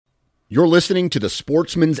You're listening to the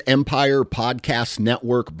Sportsman's Empire Podcast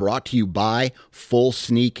Network, brought to you by Full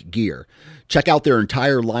Sneak Gear. Check out their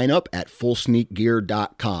entire lineup at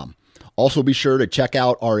fullsneakgear.com. Also be sure to check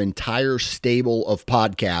out our entire stable of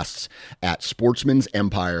podcasts at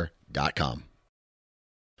sportsmansempire.com.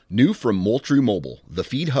 New from Moultrie Mobile, the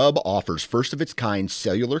Feed Hub offers first-of-its-kind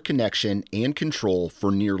cellular connection and control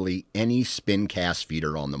for nearly any spin cast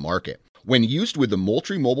feeder on the market. When used with the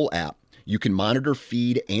Moultrie Mobile app, you can monitor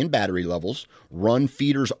feed and battery levels, run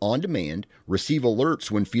feeders on demand, receive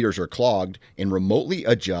alerts when feeders are clogged, and remotely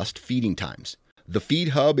adjust feeding times. The Feed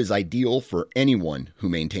Hub is ideal for anyone who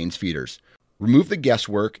maintains feeders. Remove the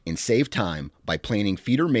guesswork and save time by planning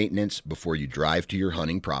feeder maintenance before you drive to your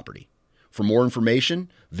hunting property. For more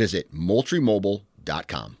information, visit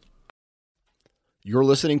MoultrieMobile.com. You're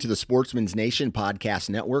listening to the Sportsman's Nation Podcast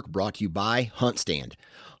Network, brought to you by HuntStand.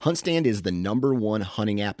 HuntStand is the #1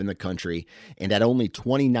 hunting app in the country, and at only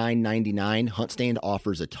 $29.99, HuntStand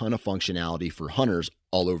offers a ton of functionality for hunters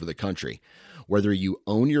all over the country. Whether you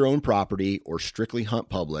own your own property or strictly hunt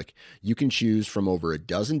public, you can choose from over a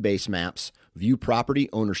dozen base maps, view property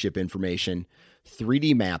ownership information,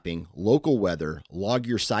 3D mapping, local weather, log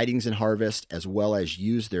your sightings and harvest, as well as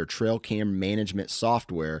use their trail cam management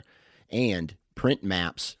software and print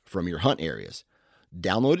maps from your hunt areas.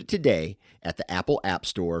 Download it today at the Apple App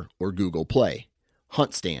Store or Google Play.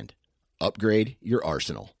 HuntStand. Upgrade your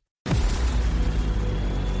arsenal.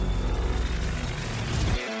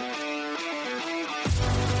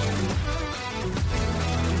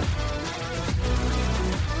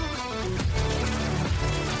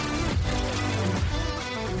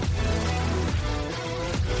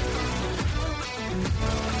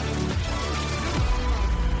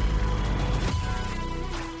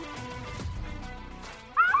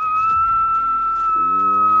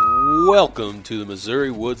 Welcome to the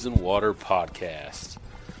Missouri Woods and Water Podcast.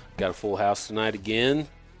 Got a full house tonight again.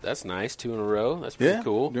 That's nice. 2 in a row. That's pretty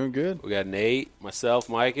cool. Doing good. We got Nate, myself,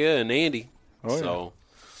 Micah, and Andy. Oh, so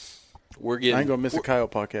we're getting. I ain't gonna miss a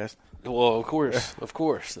Coyote podcast. Well, of course, of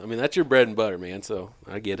course. I mean, that's your bread and butter, man. So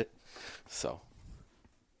I get it. So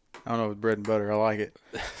I don't know, with bread and butter, I like it.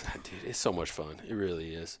 dude, it's so much fun. It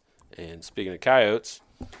really is. And speaking of coyotes,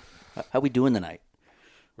 how we doing tonight?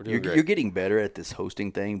 we're doing great. You're getting better at this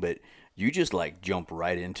hosting thing, but you just like jump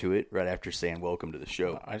right into it right after saying welcome to the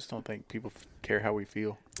show. I just don't think people care how we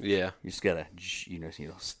feel. Yeah. You just gotta,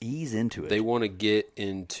 ease into it. They want to get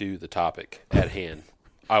into the topic at hand,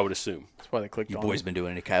 I would assume. That's why they clicked You on boys it. been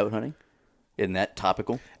doing any coyote hunting? Isn't that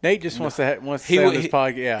topical? Nate just wants to say on this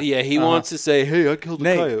podcast. Yeah, Yeah, he wants to say, hey, I killed a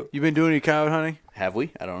Nate, coyote. you been doing any coyote hunting? Have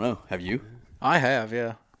we? I don't know. Have you? I have,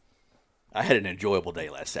 yeah. I had an enjoyable day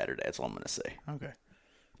last Saturday. That's all I'm gonna say. Okay.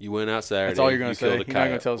 You went out Saturday. That's all you're going you to say? killed You're a not going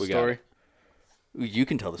coyote. to tell the We got story? it. You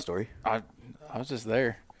can tell the story. I was just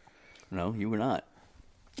there. No, you were not.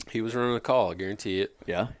 He was running a call, I guarantee it.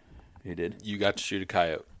 Yeah, you did. You got to shoot a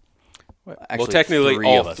coyote. Actually, well, technically, 3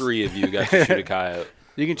 all of us. 3 of you got to shoot a coyote.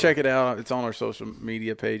 You can check it out. It's on our social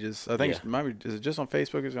media pages. I think Yeah. is it just on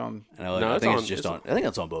Facebook? Or is it on? No, No, I it's think on- it's just it's on. I think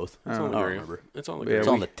it's on both. It's on the I don't gram. remember. It's on the Yeah, gram. It's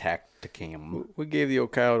on the Tacticam. We gave the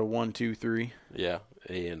old coyote a 1, 2, 3. Yeah,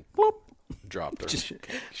 and whoop, dropped her.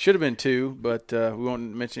 Should have been 2, but we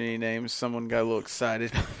won't mention any names. Someone got a little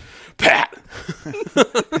excited. Pat!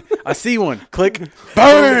 I see one. Click.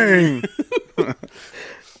 Bang!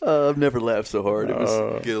 I've never laughed so hard. It was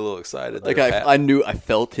Get a little excited. like there, Pat. I knew, I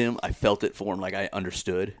felt him. I felt it for him. Like I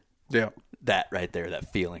understood Yeah. that right there,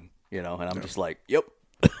 that feeling, And I'm just like, yep.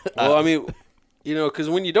 Well, I mean, because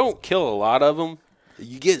when you don't kill a lot of them,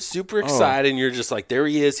 you get super excited and you're just like, there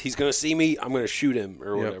he is. He's going to see me. I'm going to shoot him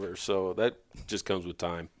or whatever. So that just comes with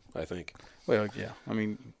time, I think. Well, yeah. I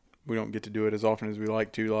mean, we don't get to do it as often as we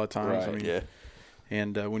like to a lot of times. Right, I mean, Yeah.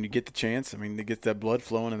 And when you get the chance, I mean, to get that blood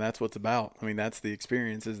flowing, and that's what's about. I mean, that's the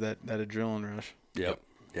experience, is that adrenaline rush. Yep.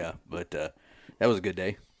 Yeah. But that was a good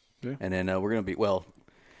day. Yeah. And then we're going to be,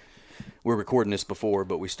 we're recording this before,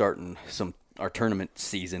 but we're starting our tournament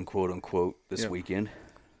season, quote unquote, this weekend.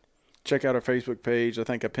 Check out our Facebook page. I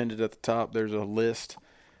think I pinned it at the top. There's a list.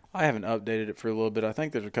 I haven't updated it for a little bit. I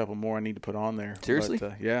think there's a couple more I need to put on there. Seriously?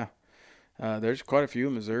 But, yeah. There's quite a few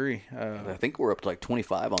in Missouri. I think we're up to like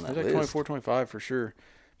 25 on that There's list. like 24, 25 for sure.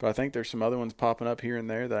 But I think there's some other ones popping up here and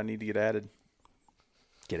there that I need to get added.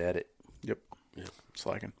 Get at it. Yep. Yeah.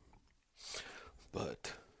 Slacking.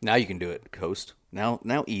 But Now you can do it, Coast. Now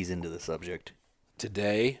ease into the subject.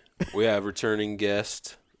 today we have returning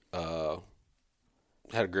guest.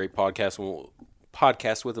 Had a great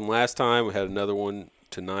podcast with him last time. We had another one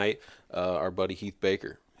tonight. Our buddy Heath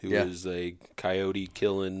Baker, who is a coyote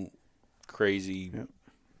killing crazy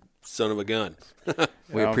son of a gun.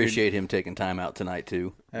 We appreciate him taking time out tonight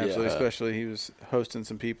too. Absolutely, especially he was hosting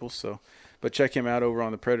some people. So, but check him out over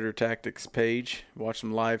on the Predator Tactics page. Watch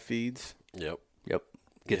some live feeds. Yep.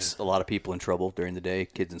 Gets a lot of people in trouble during the day.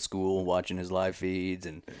 Kids in school watching his live feeds,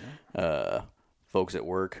 and folks at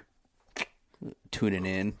work tuning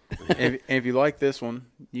in. And if you like this one,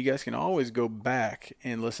 you guys can always go back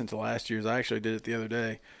and listen to last year's. I actually did it the other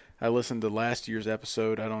day. I listened to last year's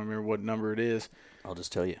episode. I don't remember what number it is. I'll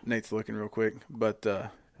just tell you. Nate's looking real quick, but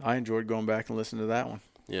I enjoyed going back and listening to that one.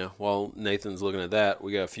 Yeah, while Nathan's looking at that,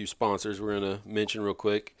 we got a few sponsors we're going to mention real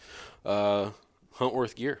quick.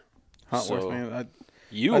 Huntworth Gear. Huntworth, man.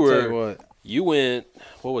 You went,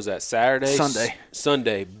 what was that, Saturday?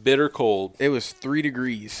 Sunday, bitter cold. It was 3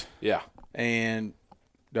 degrees. Yeah. And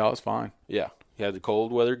that was fine. Yeah. You had the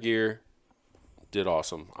cold weather gear. Did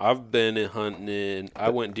awesome. I've been hunting I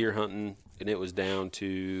went deer hunting, and it was down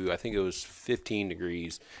to, I think it was 15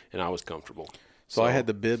 degrees, and I was comfortable. So I had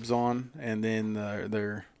the bibs on, and then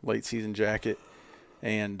their late season jacket,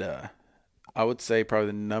 and I would say probably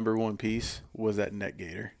the number one piece was that neck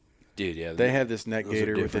gaiter. Dude, yeah. They had this neck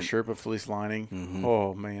gaiter with the Sherpa fleece lining. Mm-hmm.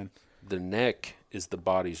 Oh, man. The neck is the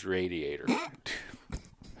body's radiator.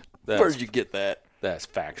 Where'd you get that? That's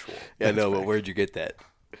factual. Yeah, no, but where'd you get that?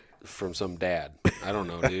 From some dad. I don't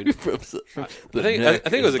know, dude. I think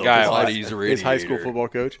it was a guy. His high school football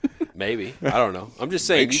coach. Maybe. I don't know. I'm just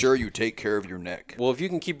saying. Make sure you take care of your neck. Well, if you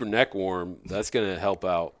can keep your neck warm, that's going to help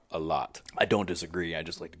out a lot. I don't disagree. I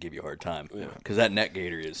just like to give you a hard time. Because that neck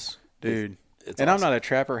gaiter is... Dude. It's awesome. I'm not a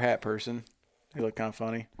trapper hat person. They look kind of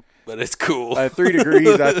funny. But it's cool. At 3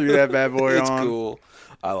 degrees, I threw that bad boy on. It's cool.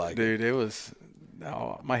 I like it. Dude, it was...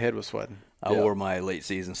 Oh, my head was sweating. I wore my late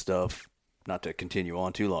season stuff, not to continue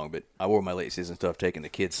on too long, but I wore my late season stuff taking the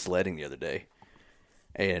kids sledding the other day.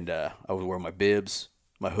 And I was wearing my bibs,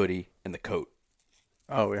 my hoodie, and the coat.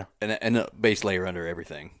 Oh, yeah. And the base layer under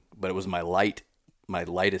everything. But it was my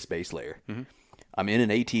lightest base layer. Mm-hmm. I'm in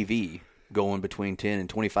an ATV going between 10 and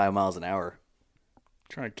 25 miles an hour.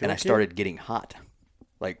 Trying to kill and I started getting hot.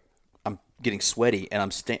 Like, I'm getting sweaty, and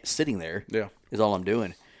I'm sitting there. Yeah. Is all I'm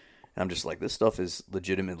doing. And I'm just like, this stuff is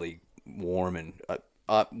legitimately warm, and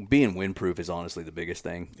being windproof is honestly the biggest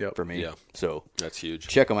thing for me. Yeah. So that's huge.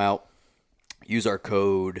 Check them out. Use our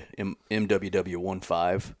code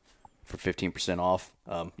MWW15 for 15% off.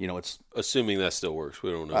 It's assuming that still works.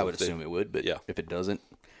 We don't know. I would assume it would, but if it doesn't,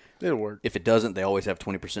 it'll work. If it doesn't, they always have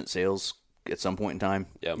 20% sales at some point in time.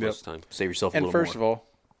 Yeah, most of the time. Save yourself a little more. And first of all,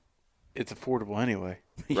 it's affordable anyway.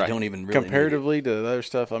 You don't even really comparatively to the other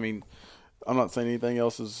stuff. I mean, I'm not saying anything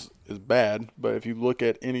else is bad, but if you look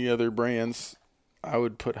at any other brands, I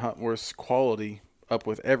would put Huntworth's quality up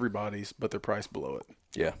with everybody's, but their price below it.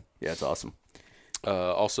 Yeah, it's awesome.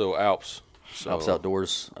 Also, Alps. Alps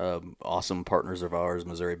Outdoors, awesome partners of ours,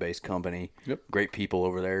 Missouri-based company. Yep. Great people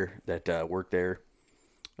over there that work there.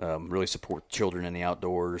 Really support children in the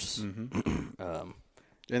outdoors. Mm-hmm.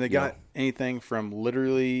 And they got anything from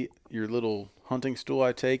literally your little hunting stool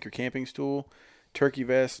I take, your camping stool, turkey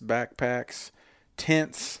vests, backpacks,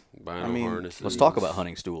 tents. Harnesses. Let's talk about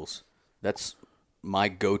hunting stools. That's my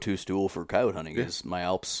go-to stool for coyote hunting is my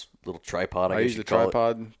Alps little tripod. I use the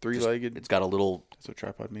tripod, three-legged. It's got a little... That's what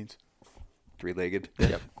tripod means. Three-legged?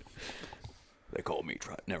 Yep. They call me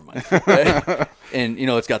never mind. And,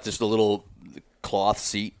 it's got just a little cloth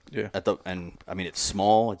seat. Yeah. It's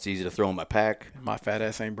small. It's easy to throw in my pack. My fat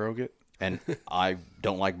ass ain't broke it. And I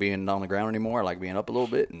don't like being on the ground anymore. I like being up a little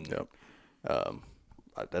bit. And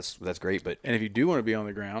that's great. But if you do want to be on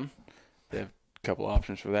the ground, they have a couple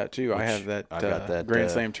options for that too. I have that,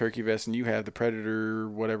 Grand Slam turkey vest, and you have the Predator,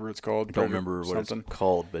 whatever it's called. I don't remember what it's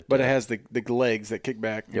called, but it has the legs that kick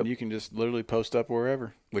back, and you can just literally post up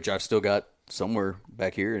wherever. Which I've still got somewhere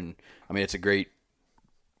back here, and it's a great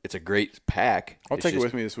pack. I'll take it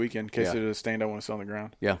with me this weekend in case there's a stand I want to sit on the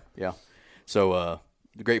ground. Yeah. So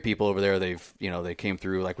the great people over there, they came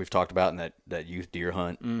through like we've talked about in that youth deer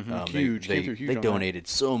hunt. Mm-hmm. Huge. They donated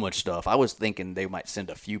so much stuff. I was thinking they might send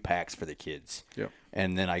a few packs for the kids. Yeah.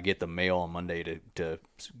 And then I get the mail on Monday to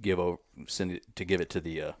give it to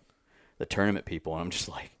the tournament people, and I'm just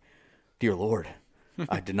like, dear Lord.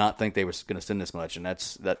 I did not think they were going to send this much, and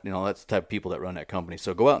that's the type of people that run that company.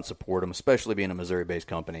 So go out and support them, especially being a Missouri-based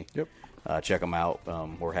company. Yep. Check them out.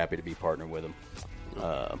 We're happy to be partnered with them.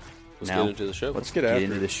 Let's get into the show. Let's get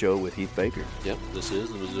into the show with Heath Baker. Yep, this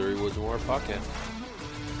is the Missouri Woods and Water Podcast.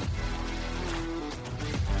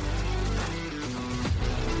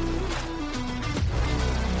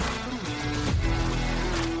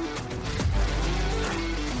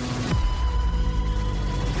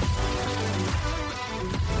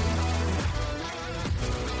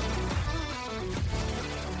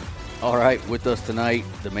 All right, with us tonight,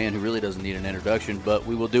 the man who really doesn't need an introduction, but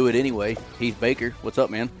we will do it anyway. Heath Baker, what's up,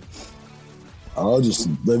 man? Oh, just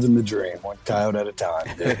living the dream, one coyote at a time.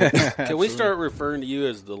 Can we start referring to you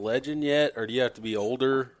as the legend yet, or do you have to be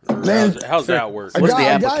older? Or Man, how's that work? What's the a guy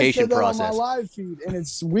application said that process? on my live feed, and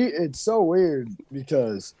it's so weird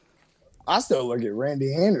because I still look at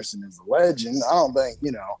Randy Anderson as a legend. I don't think,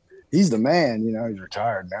 he's the man. He's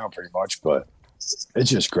retired now pretty much, but it's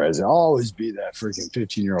just crazy. I'll always be that freaking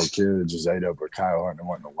 15-year-old kid that just ate up a coyote hunting and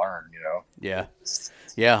wanting to learn, Yeah.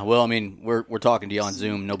 Yeah, well, I mean, we're talking to you on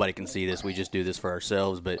Zoom. Nobody can see this. We just do this for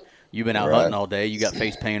ourselves. But you've been out hunting all day. You got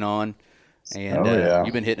face paint on, and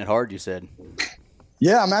you've been hitting it hard, you said.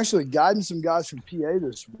 Yeah, I'm actually guiding some guys from PA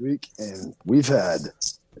this week, and we've had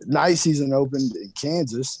night season opened in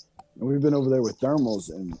Kansas, and we've been over there with thermals,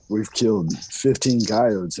 and we've killed 15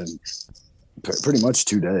 coyotes in pretty much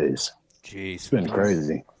 2 days. Jeez. It's been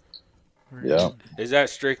crazy. Yeah. Is that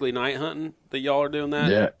strictly night hunting that y'all are doing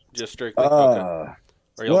that? Yeah. Just strictly? Okay.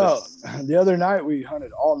 Well, the other night we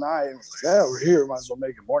hunted all night. And we're here. Might as well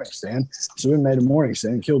make a morning stand. So we made a morning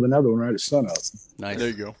stand and killed another one right at sunup. Nice. There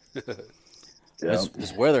you go. Yeah.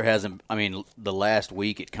 This weather hasn't, I mean, the last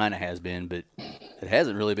week it kind of has been, but it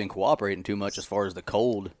hasn't really been cooperating too much as far as the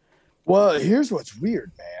cold. Well, here's what's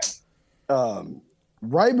weird, man.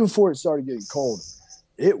 Right before it started getting cold,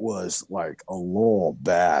 it was like a little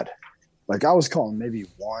bad. Like I was calling maybe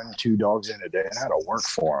 1-2 dogs in a day and I had to work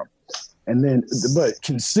for them. And then, but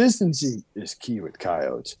consistency is key with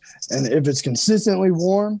coyotes. And if it's consistently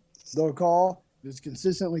warm, they'll call. If it's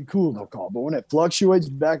consistently cool, they'll call. But when it fluctuates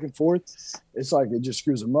back and forth, it's like it just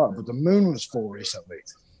screws them up. But the moon was full recently.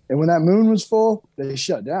 And when that moon was full, they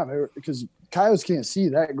shut down because coyotes can't see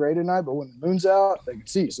that great at night. But when the moon's out, they can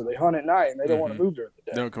see. So they hunt at night and they don't want to move during the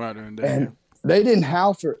day. They don't come out during the day. And they didn't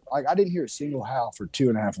howl I didn't hear a single howl for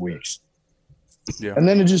 2.5 weeks. Yeah. And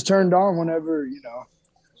then it just turned on whenever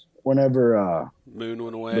moon went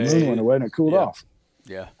away. the moon went away and it cooled off.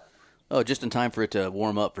 Yeah. Oh, just in time for it to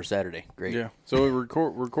warm up for Saturday. Great. Yeah. So we're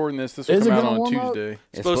recording this. This will Is it come out gonna on warm up? Tuesday.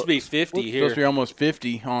 It's supposed to be 50 It's here. supposed to be almost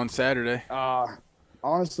 50 on Saturday.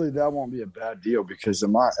 Honestly, that won't be a bad deal because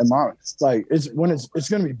it's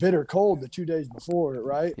going to be bitter cold the 2 days before,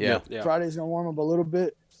 right? Yeah. Yeah. Friday's going to warm up a little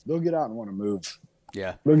bit. They'll get out and want to move.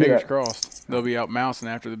 Yeah. Fingers crossed. They'll be out mousing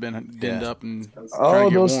after they've been denned up and trying to get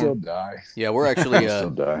They'll warm. still die. Yeah, we're actually Still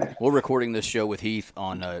die. we're recording this show with Heath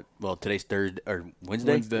on today's Thursday or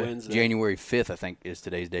Wednesday? Wednesday. January 5th, I think is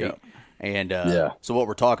today's date. Yep. And Yeah. so what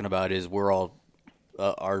we're talking about is we're all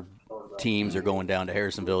our teams are going down to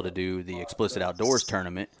Harrisonville to do the Explicit Outdoors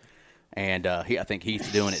tournament, and I think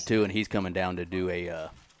Heath's doing it too, and he's coming down to do a Are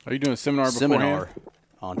you doing a seminar beforehand?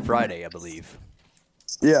 on Friday, I believe.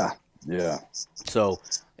 Yeah. Yeah. So,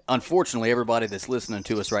 unfortunately, everybody that's listening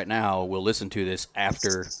to us right now will listen to this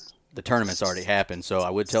after the tournament's already happened. So, I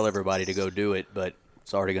would tell everybody to go do it, but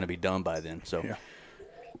it's already going to be done by then. So, Yeah.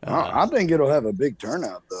 I think it'll have a big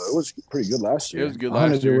turnout, though. It was pretty good last year. It was good I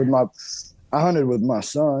hunted last year. I hunted with my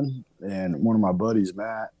son and one of my buddies,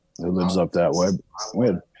 Matt, who lives up that way.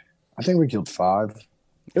 I think we killed 5.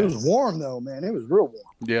 It was warm, though, man. It was real warm.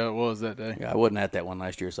 Yeah, it was that day. yeah, I wasn't at that one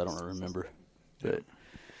last year, so I don't remember. But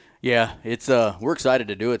yeah, it's we're excited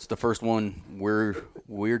to do it. It's the first one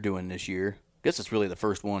we're doing this year. I guess it's really the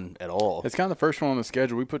first one at all. It's kind of the first one on the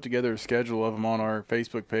schedule. We put together a schedule of them on our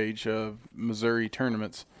Facebook page of Missouri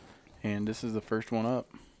tournaments, and this is the first one up.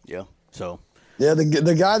 Yeah. So Yeah,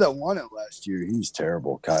 the guy that won it last year, he's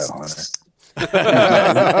terrible, Kyle Hunter.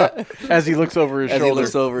 As he looks over his as shoulder. he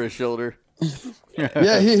looks over his shoulder.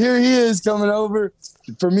 Yeah, here he is coming over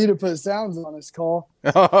for me to put sounds on his call.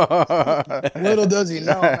 Little does he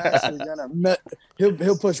know, I'm actually gonna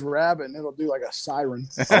he'll push rabbit and it'll do like a siren.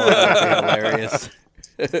 Oh, that'd be hilarious.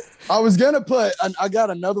 I was gonna put. I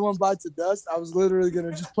got another one bites of dust. I was literally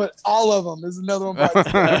gonna just put all of them. There's another one bites of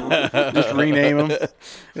dust. Just rename them.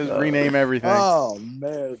 Just rename everything. Oh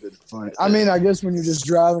man, it's funny. I mean, I guess when you're just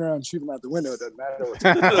driving around shooting out the window, it doesn't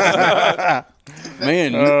matter.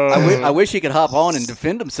 Man, I wish he could hop on and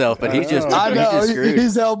defend himself, but he's just I know he's just screwed.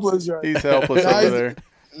 he's helpless right. He's helpless now. over there.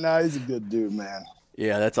 No, he's a good dude, man.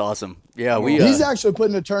 Yeah, that's awesome. Yeah, He's actually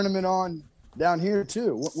putting a tournament on down here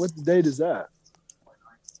too. What date is that?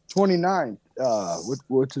 29th.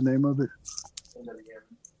 What's the name of it?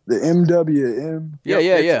 The MWM.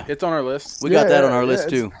 Yeah. It's on our list. We got that on our yeah, list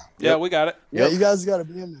too. Yeah, we got it. Yeah, Yep. you guys got to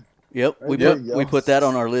be in there. Yep, There you go. we put that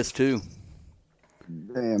on our list too.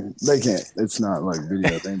 Damn, they can't. It's not like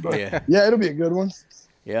video thing, but Yeah, yeah, it'll be a good one.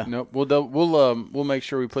 yeah. Nope. We'll make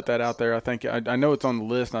sure we put that out there. I think I know it's on the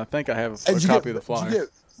list, and I think I have a Hey, did you copy get- of the flyer. Did you get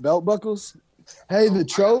belt buckles? Hey, the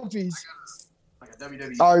trophies.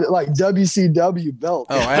 Or like WCW belt.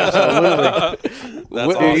 Oh, absolutely.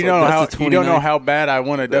 That's Dude, you awesome. don't know how bad I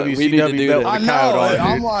want a we need to WCW do belt. that. I with a coyote know. on it,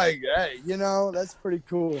 I'm dude. like, hey, that's pretty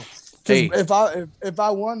cool. 'Cause Hey. if I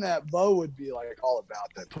won that, Bo would be like all about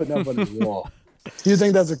that, putting up on his wall. You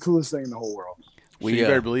think that's the coolest thing in the whole world? You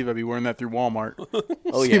better believe I'd be wearing that through Walmart.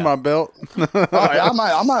 Oh See yeah. my belt? All right, I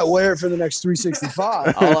might wear it for the next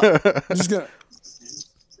 365. I'm just gonna.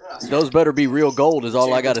 Those better be real gold. Is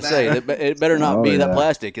all I got to say. It better not Oh, be that yeah.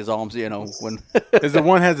 plastic. Is all I'm saying. When Is the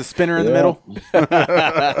one has a spinner in the Yeah. middle?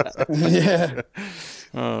 Yeah,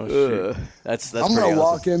 Oh shit! that's I'm pretty gonna awesome.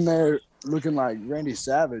 walk in there looking like Randy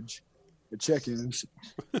Savage at check-ins.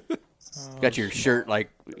 Got your shirt like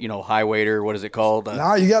high waiter. What is it called?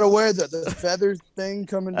 Now you got to wear the feather thing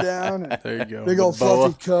coming down, and There you go. big old The boa.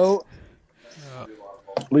 fluffy coat.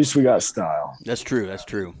 At least we got style. That's true. That's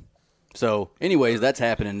true. So, anyways, that's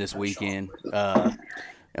happening this weekend,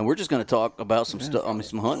 and we're just going to talk about some stuff.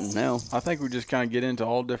 Some hunting now. I think we just kind of get into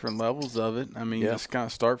all different levels of it. I mean, Yeah. just kind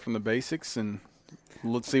of start from the basics and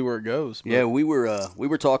let's see where it goes. But Yeah, we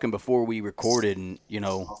were talking before we recorded, and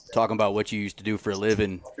talking about what you used to do for a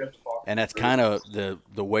living, and that's kind of the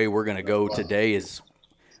way we're going to go today. Is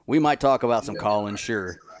we might talk about some calling,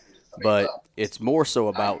 sure, but it's more so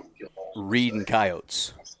about reading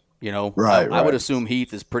coyotes. Right, I would right. assume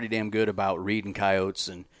Heath is pretty damn good about reading coyotes,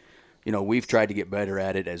 and we've tried to get better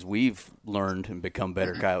at it as we've learned and become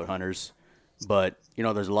better coyote hunters. But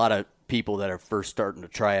there's a lot of people that are first starting to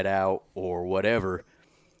try it out or whatever,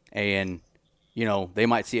 and they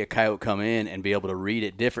might see a coyote come in and be able to read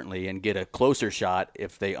it differently and get a closer shot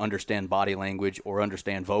if they understand body language or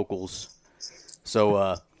understand vocals.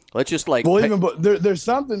 So let's just There's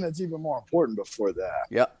something that's even more important before that.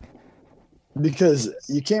 Yep. Because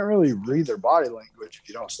you can't really read their body language if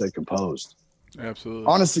you don't stay composed. absolutely.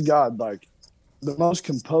 Honest to God, like the most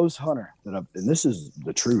composed hunter and this is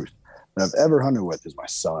the truth, that I've ever hunted with is my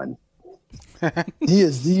son. He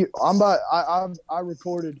is I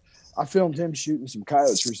filmed him shooting some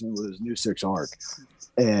coyotes recently with his new 6 arc,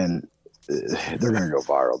 and they're gonna go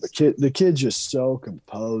viral. The kid's just so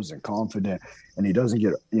composed and confident, and he doesn't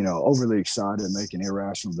get overly excited, make an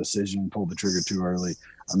irrational decision, pull the trigger too early.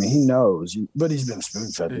 I mean, he knows, but he's been spoon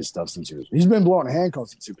fed this stuff since he's been blowing a hand call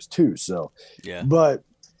since he was 2. So Yeah. but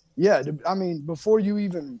yeah, I mean, before you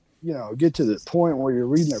even get to the point where you're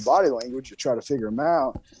reading their body language, you try to figure them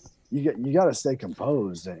out. You got to stay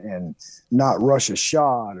composed and not rush a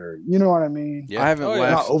shot, or you know what I mean. Yeah. I haven't Oh,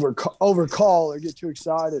 yeah. Not laughed. overcall or get too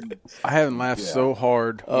excited. I haven't laughed Yeah. so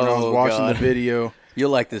hard when I was Oh, watching God. the video.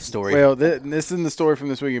 You'll like this story. Well, this isn't the story from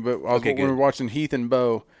this weekend, but Okay, when we good. were watching Heath and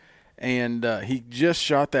Bo, and he just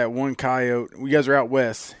shot that one coyote. You guys are out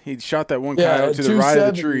west. He shot that one coyote to the right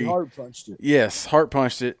of the 270, tree. Heart punched it. Yes, heart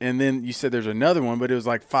punched it, and then you said there's another one, but it was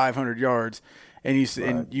like 500 yards, and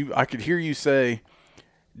I could hear you say,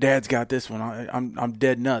 "Dad's got this one. I'm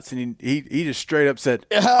dead nuts," and he just straight up said,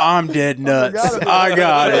 "I'm dead nuts. I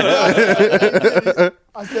got it."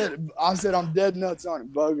 I said I'm dead nuts on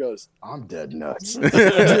it. Bo goes, I'm dead nuts.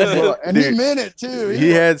 And he meant it too. He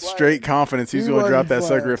had wasn't straight playing. confidence he was He going to drop that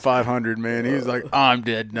wasn't sucker at 500. Man, he was like, "I'm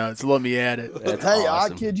dead nuts. Let me at it." That's Hey,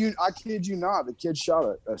 awesome. I kid you not. The kid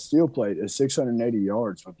shot a steel plate at 680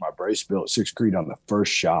 yards with my brace bill at 6 Creed on the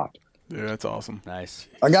first shot. Yeah, that's awesome. Nice.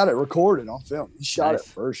 I got it recorded on film. He shot Nice. it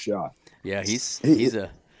first shot. Yeah, he's a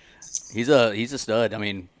stud. I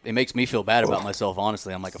mean, it makes me feel bad about myself.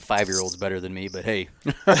 Honestly, I'm like a 5-year-old's better than me, but hey,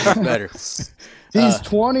 he's better. He's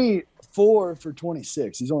 24 for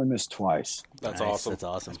 26. He's only missed twice. That's Nice. awesome. That's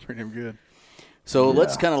awesome. Pretty damn good. So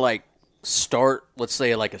let's kind of like start. Let's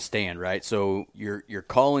say like a stand, right? So you're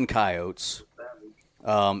calling coyotes,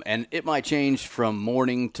 and it might change from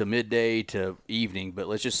morning to midday to evening. But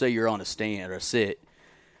let's just say you're on a stand or a sit,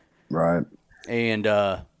 Right. and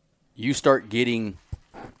you start getting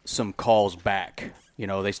some calls back.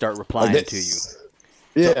 They start replying to you.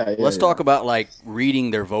 Yeah. Let's talk about like reading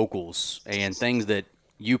their vocals and things that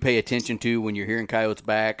you pay attention to when you're hearing coyotes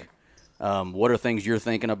back. What are things you're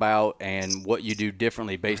thinking about and what you do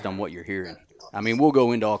differently based on what you're hearing? I mean, we'll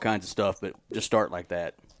go into all kinds of stuff, but just start like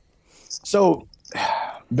that. So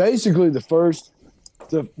basically the first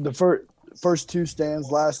 2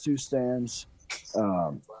 stands, last 2 stands,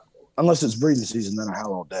 unless it's breeding season, then I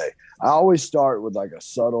howl all day. I always start with like a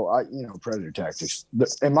subtle, predator tactics.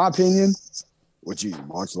 In my opinion, which you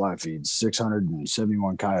watch the live feed,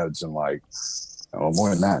 671 coyotes and like, more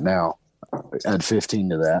than that now. Add 15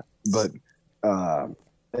 to that. But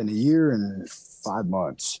in a year and 5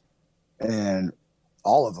 months, and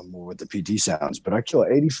all of them were with the PT sounds, but I kill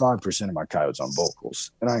 85% of my coyotes on vocals,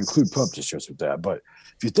 and I include pup distress with that. But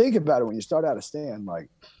if you think about it, when you start out a stand, like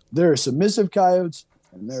There are submissive coyotes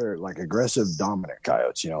and they're like aggressive dominant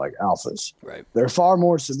coyotes, like alphas. Right. There are far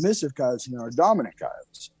more submissive coyotes than there are dominant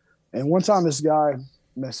coyotes. And one time this guy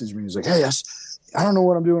messaged me. He's like, hey, I don't know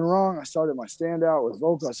what I'm doing wrong. I started my standout with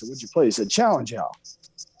vocal. I said, what'd you play? He said, challenge howl.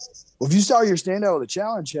 Well, if you start your standout with a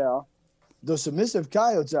challenge howl, those submissive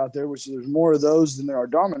coyotes out there, which there's more of those than there are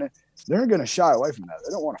dominant, they're going to shy away from that.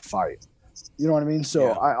 They don't want to fight. You know what I mean? So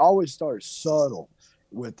Yeah. I always start subtle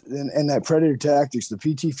with, and that predator tactics, the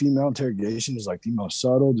PT female interrogation is like the most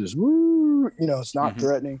subtle, just woo, it's not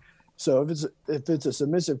threatening. So if it's a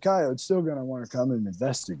submissive coyote, it's still going to want to come and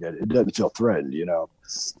investigate. It doesn't feel threatened,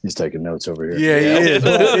 He's taking notes over here. Yeah, he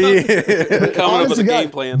is. Coming up with a God, game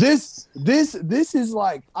plan. This is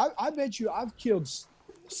like, I bet you I've killed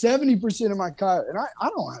 70% of my coyote, and I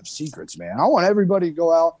don't have secrets, man. I want everybody to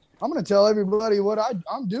go out. I'm going to tell everybody what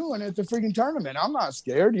I'm doing at the freaking tournament. I'm not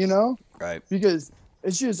scared, Right. because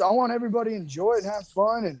it's just, I want everybody to enjoy it and have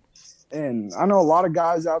fun. And I know a lot of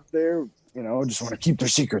guys out there, just want to keep their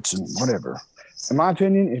secrets and whatever. In my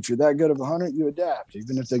opinion, if you're that good of a hunter, you adapt,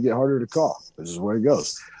 even if they get harder to call. This is where it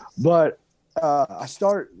goes. But I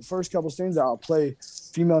start the first couple of things, I'll play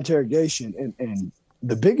female interrogation. And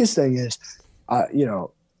the biggest thing is,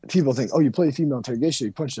 people think, oh, you play female interrogation,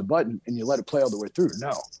 you punch the button and you let it play all the way through.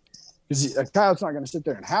 No, because a coyote's not going to sit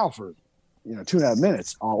there and howl for, 2.5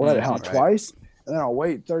 minutes. I'll let it howl twice, and then I'll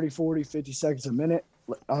wait 30, 40, 50 seconds a minute,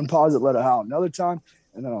 unpause it, let it howl another time,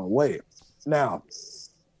 and then I'll wait. Now,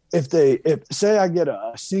 if say I get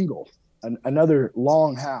a single, another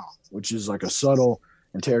long howl, which is like a subtle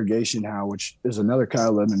interrogation howl, which is another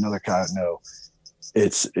coyote letting another coyote know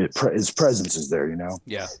its presence is there,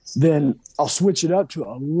 Yeah. Then I'll switch it up to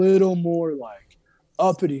a little more like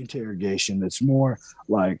uppity interrogation. That's more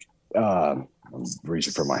like I'm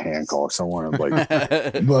reaching for my hand call someone like,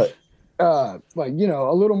 but like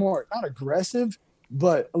a little more not aggressive,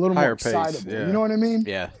 but a little Higher more pace, excitable. yeah. You know what I mean?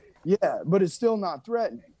 Yeah. Yeah, but it's still not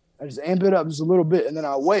threatening. I just amp it up just a little bit, and then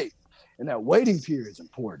I wait. And that waiting period is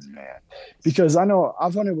important, man, because I know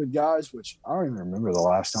I've hunted with guys, which I don't even remember the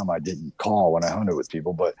last time I didn't call when I hunted with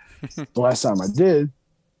people, but the last time I did,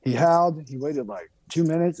 he howled, he waited like 2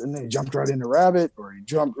 minutes, and then he jumped right into rabbit, or he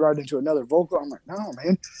jumped right into another vocal. I'm like, no,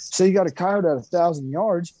 man. Say you got a coyote at 1,000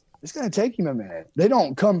 yards, it's going to take him a minute. They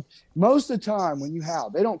don't come most of the time when you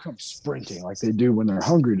howl. They don't come sprinting like they do when they're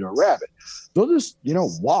hungry to a rabbit. They'll just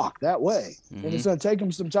walk that way, and it's going to take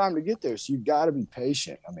them some time to get there. So you've got to be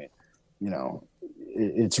patient. I mean,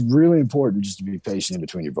 it's really important just to be patient in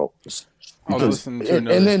between your vocals. Listen to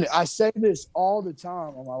another. And then I say this all the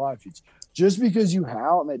time on my live feeds. Just because you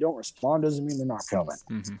howl and they don't respond doesn't mean they're not coming.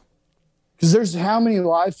 Because there's how many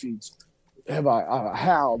live feeds have I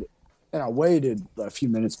howled and I waited a few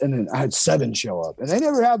minutes and then I had 7 show up and they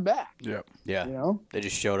never have back. Yep. Yeah. They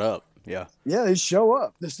just showed up. Yeah. Yeah, they show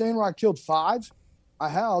up. The stand where I killed 5, I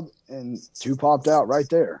howled and 2 popped out right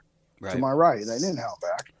there to my right. They didn't howl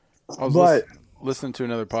back. I was listening to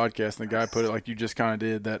another podcast, and the guy put it like you just kind of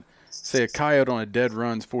did, that say a coyote on a dead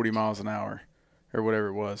run's 40 miles an hour or whatever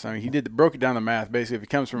it was. I mean, he broke it down the math. Basically, if he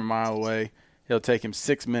comes from a mile away, it'll take him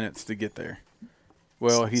 6 minutes to get there.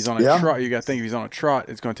 Well, he's on a trot. You got to think if he's on a trot,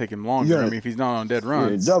 it's going to take him longer. I mean, if he's not on a dead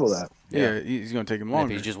run, double that. Yeah, he's going to take him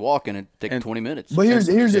longer. If he's just walking, it'd take 20 minutes. But here's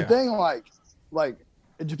the thing, like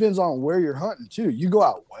it depends on where you're hunting too. You go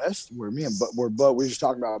out west, where me and we were just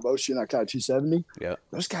talking about bow shooting. I caught 270. Yeah,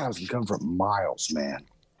 those guys can come from miles, man.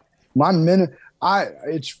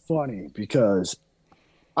 It's funny because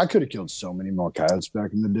I could have killed so many more coyotes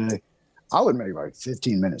back in the day. I would make like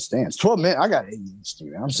 15-minute stands. 12 minutes, I got 8 minutes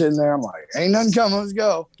to I'm sitting there, I'm like, ain't nothing coming, let's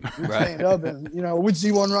go. Stand up and we'd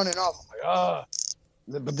see one running off. I'm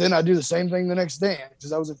like, but then I do the same thing the next day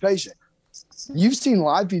because I was impatient. You've seen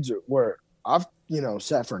live feeds where I've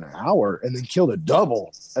sat for an hour and then killed a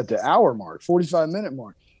double at the hour mark, 45-minute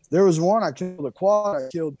mark. There was one I killed a quad. I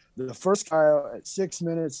killed the first coyote at 6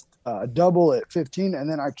 minutes, a double at 15, and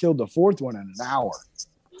then I killed the 4th one in an hour.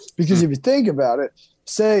 Because if you think about it,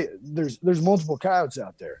 say there's multiple coyotes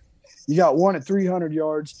out there. You got one at 300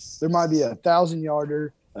 yards. There might be a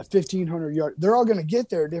 1,000-yarder, a 1,500 yard. They're all going to get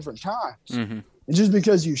there at different times. And just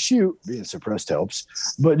because you shoot, being suppressed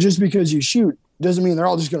helps, but just because you shoot doesn't mean they're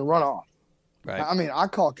all just going to run off. Right. I mean, I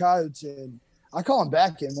call coyotes in. I call them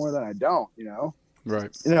back in more than I don't,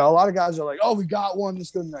 Right. A lot of guys are like, oh, we got one.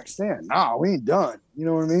 Let's go to the next stand. Nah, we ain't done. You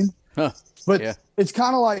know what I mean? Huh. But it's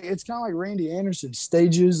kind of like Randy Anderson's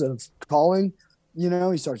stages of calling. He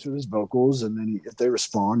starts with his vocals, and then if they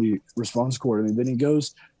respond, he responds accordingly. Then he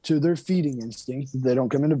goes to their feeding instinct. They don't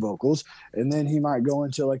come into vocals, and then he might go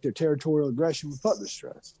into like their territorial aggression with pup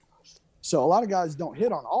distress. So a lot of guys don't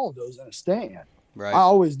hit on all of those in a stand. Right. I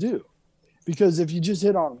always do. because if you just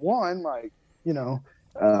hit on one, like,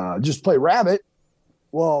 just play rabbit,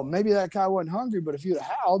 well, maybe that guy wasn't hungry, but if you'd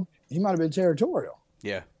have howled, he might have been territorial.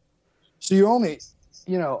 Yeah. So you're only,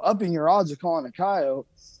 upping your odds of calling a coyote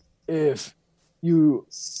if you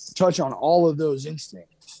touch on all of those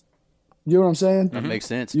instincts. You know what I'm saying? That makes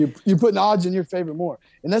sense. You're putting the odds in your favor more.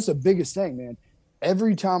 And that's the biggest thing, man.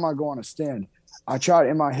 Every time I go on a stand, I try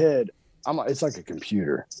in my head, it's like a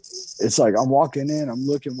computer. It's like I'm walking in, I'm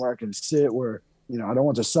looking where I can sit, where, I don't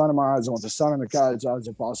want the sun in my eyes. I want the sun in the coyote's eyes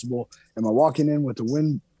if possible. Am I walking in with the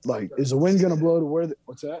wind? Like, is the wind going to blow to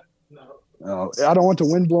what's that? No. I don't want the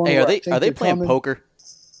wind blowing. Hey, are they playing poker?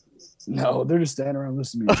 No, they're just standing around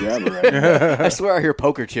listening to me jabber right now. I swear I hear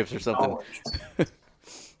poker chips or something.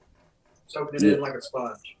 Soaking it in like a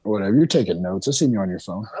sponge. Whatever. You're taking notes. I seen you on your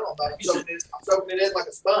phone. I don't know. I'm soaking it in like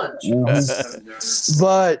a sponge.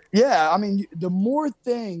 But yeah, I mean, the more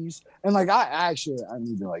things, and like I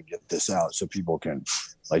need to like get this out so people can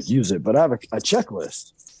like use it. But I have a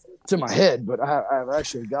checklist. It's in my head, but I've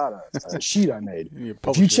actually got a sheet I made.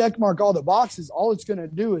 If you check mark all the boxes, all it's going to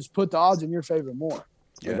do is put the odds in your favor more.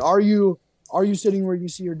 Yeah. Like, are you sitting where you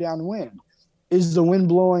see you're downwind? Is the wind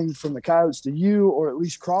blowing from the coyotes to you, or at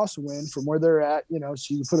least crosswind from where they're at, so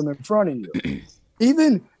you put them in front of you?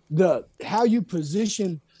 Even how you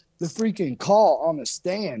position the freaking call on the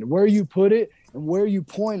stand, where you put it and where you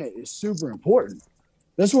point it is super important.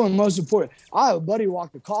 That's one of the most important. I have a buddy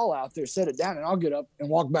walk the call out there, set it down, and I'll get up and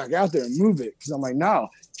walk back out there and move it. Because I'm like, no,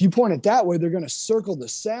 if you point it that way, they're going to circle the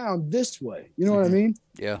sound this way. You know what I mean?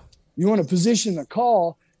 Yeah. You want to position the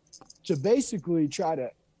call to basically try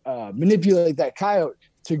to manipulate that coyote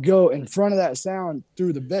to go in front of that sound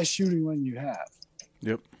through the best shooting lane you have.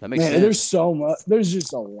 Yep. That makes sense. There's so much. There's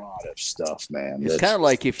just a lot of stuff, man. It's kind of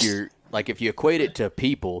like if you equate it to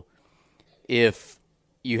people, if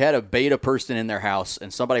you had a beta person in their house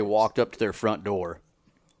and somebody walked up to their front door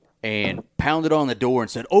and pounded on the door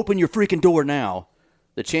and said, "Open your freaking door now,"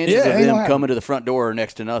 the chances of them coming to the front door are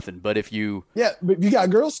next to nothing. But if you but if you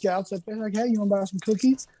got Girl Scouts up there like, "Hey, you want to buy some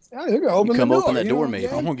cookies?" Yeah, they're gonna open the door. Open that door, maybe.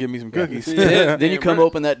 I'm gonna give me some cookies. Then you come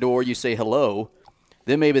open that door, you say hello.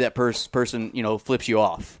 Then maybe that person flips you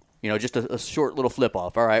off. Just a short little flip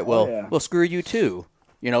off. All right, well, screw you too.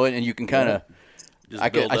 And you can kind of.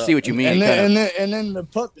 I see what you mean. And then the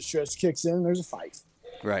pup distress kicks in. And there's a fight.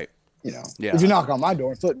 Right. If you knock on my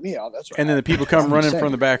door and flip me off, that's right. And then the people come running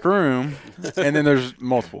from the back room, and then there's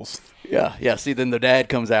multiples. Yeah. See, then the dad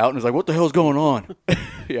comes out and is like, "What the hell's going on?"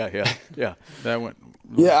 Yeah. That went.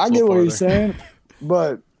 Yeah, I get what you're saying,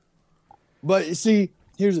 but you see,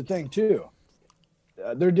 here's the thing too.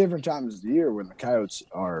 There are different times of the year when the coyotes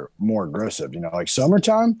are more aggressive. Like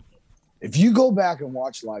summertime. If you go back and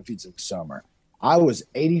watch live feeds in the summer, I was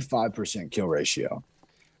 85% kill ratio.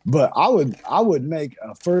 But I would make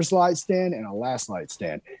a first light stand and a last light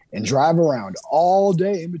stand and drive around all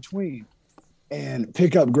day in between and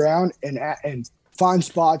pick up ground and find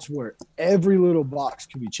spots where every little box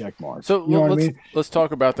could be check marked. So let's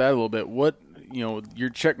talk about that a little bit. What, your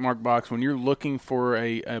check mark box, when you're looking for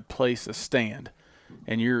a place to stand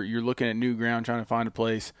and you're looking at new ground, trying to find a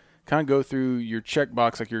place, kind of go through your check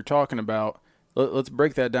box like you're talking about. Let's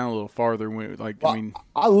break that down a little farther.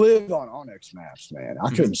 I live on Onyx maps, man. I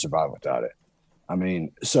couldn't survive without it.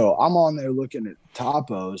 So I'm on there looking at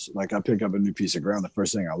topos. Like I pick up a new piece of ground. The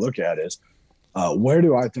first thing I look at is where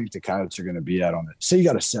do I think the coyotes are going to be at on it? Say you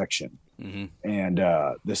got a section, and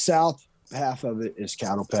the south half of it is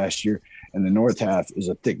cattle pasture, and the north half is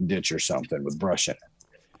a thick ditch or something with brush in it.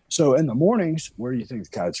 So in the mornings, where do you think the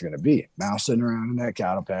coyotes are going to be? Mousing around in that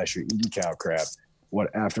cattle pasture, eating cow crap,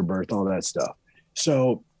 after birth, all that stuff.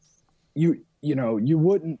 So you'd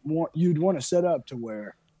want to set up to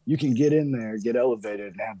where you can get in there, get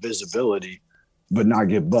elevated, and have visibility, but not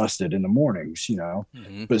get busted in the mornings,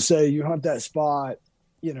 But say you hunt that spot,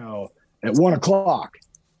 at 1:00,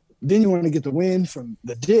 then you want to get the wind from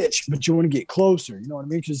the ditch, but you want to get closer. You know what I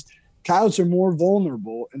mean? Because coyotes are more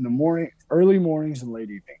vulnerable in the morning, early mornings and late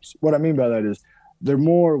evenings. What I mean by that is they're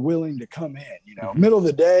more willing to come in, middle of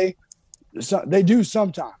the day. So they do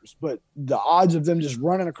sometimes, but the odds of them just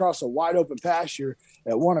running across a wide open pasture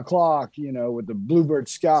at 1:00, with the bluebird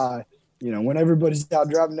sky, when everybody's out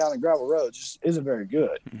driving down the gravel roads, just isn't very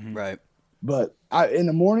good. Right. But in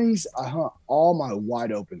the mornings, I hunt all my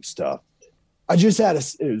wide open stuff. I just had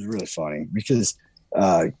it was really funny because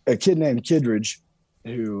a kid named Kidridge,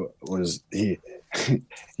 who was he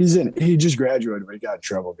just graduated, but he got in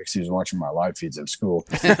trouble because he was watching my live feeds in school.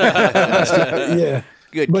 Yeah.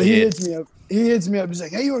 Good but kid. He hits me up. He's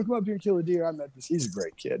like, "Hey, you want to come up here and kill a deer?" I met this. He's a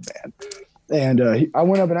great kid, man. And I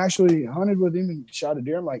went up and actually hunted with him and shot a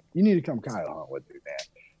deer. I'm like, "You need to come coyote hunt with me, man."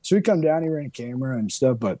 So we come down, he ran a camera and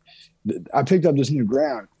stuff, but I picked up this new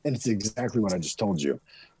ground, and it's exactly what I just told you.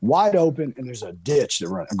 Wide open, and there's a ditch that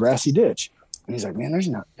runs, a grassy ditch. And he's like, man, there's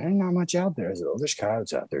not much out there. I said, oh, there's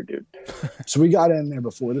coyotes out there, dude. So we got in there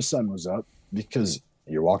before the sun was up because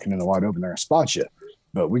you're walking in the wide open, they're going to spot you.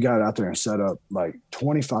 But we got out there and set up like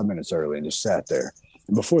 25 minutes early and just sat there.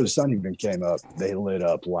 And before the sun even came up, they lit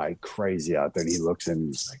up like crazy out there. And he looks in and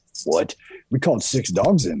he's like, what? We called 6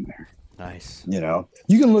 dogs in there. Nice. You know,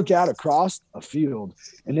 you can look out across a field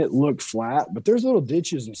and it looked flat, but there's little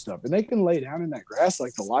ditches and stuff, and they can lay down in that grass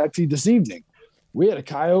like the live feed this evening. We had a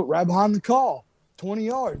coyote right behind the call, 20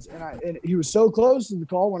 yards, and he was so close to the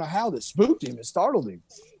call when I howled, it spooked him, it startled him.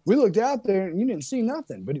 We looked out there and you didn't see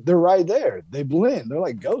nothing, but they're right there. They blend. They're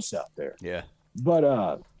like ghosts out there. Yeah.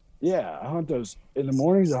 But yeah, I hunt those in the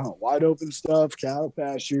mornings. I hunt wide open stuff, cattle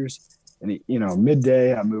pastures. And, you know,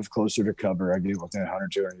 midday, I move closer to cover. I get within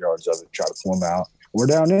 100, 200 yards of it, try to pull them out. We're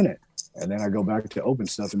down in it. And then I go back to open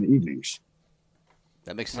stuff in the evenings.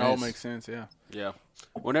 That makes That all sense. makes sense, yeah. Yeah.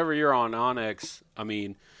 Whenever you're on Onyx, I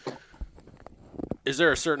mean, is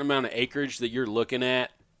there a certain amount of acreage that you're looking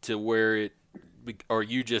at to where it, or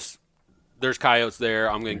you just, there's coyotes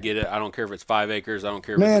there, I'm going to get it. I don't care if it's 5 acres. I don't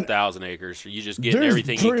care if it's 1,000 acres. You just get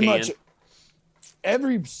everything you can.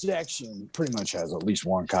 Every section pretty much has at least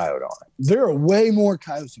one coyote on it. There are way more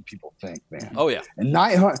coyotes than people think, man. Oh, yeah. And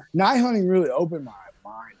night hunting really opened my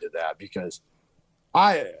mind to that because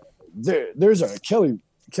there's a Kelly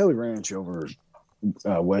Ranch over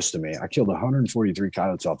west of me. I killed 143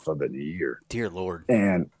 coyotes off of it in a year. Dear Lord.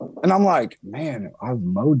 And I'm like, man, I've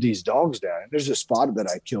mowed these dogs down. And there's a spot that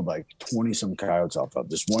I killed like 20 some coyotes off of,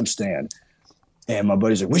 this one stand. And my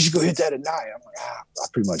buddy's like, we should go hit that at night. I'm like, I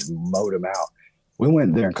pretty much mowed them out. We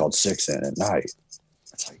went there and called 6 in at night.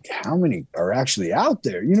 It's like, how many are actually out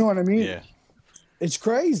there? You know what I mean? Yeah. It's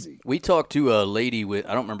crazy. We talked to a lady with,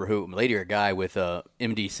 I don't remember who, a lady or a guy with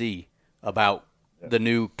MDC about the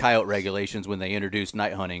new coyote regulations when they introduced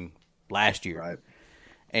night hunting last year. Right.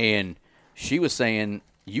 And she was saying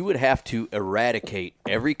you would have to eradicate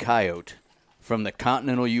every coyote from the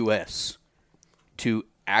continental U.S. to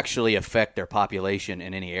actually affect their population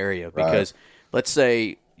in any area. Because let's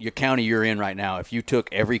say your county you're in right now, if you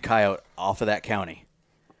took every coyote off of that county,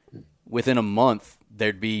 within a month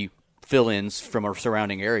there'd be fill-ins from our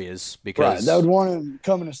surrounding areas because they would want to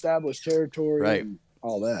come and establish territory and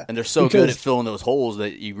all that. And they're so good at filling those holes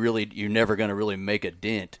that you're never going to really make a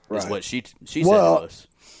dent. Is what she said to us.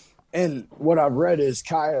 And what I've read is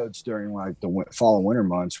coyotes during like the fall and winter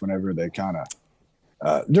months, whenever they kind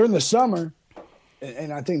of during the summer,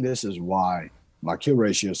 and I think this is why my kill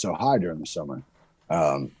ratio is so high during the summer.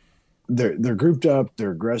 They're grouped up,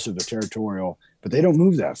 they're aggressive, they're territorial, but they don't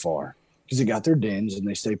move that far because they got their dens and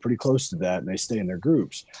they stay pretty close to that and they stay in their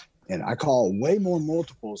groups. And I call way more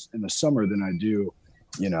multiples in the summer than I do,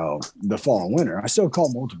 you know, the fall and winter. I still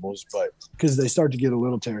call multiples, but because they start to get a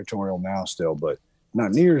little territorial now still, but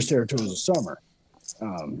not near as territorial as the summer.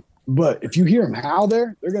 But if you hear them howl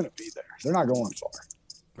there, they're going to be there. They're not going far.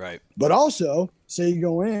 Right. But also, say you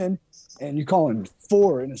go in and you call in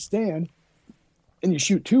 4 in a stand and you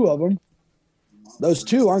shoot 2 of them, those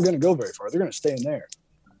 2 aren't going to go very far. They're going to stay in there.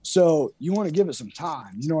 So you want to give it some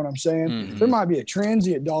time. You know what I'm saying? Mm-hmm. There might be a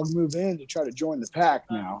transient dog move in to try to join the pack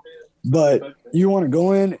now, but you want to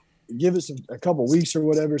go in, give it a couple weeks or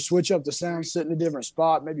whatever, switch up the sound, sit in a different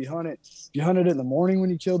spot, maybe hunt it. If you hunted in the morning when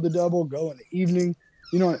you killed the double, go in the evening,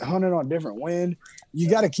 you know, hunt it on different wind. You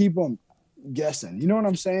got to keep them guessing. You know what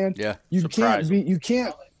I'm saying? Yeah. You can't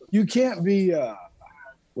be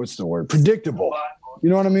what's the word? Predictable. You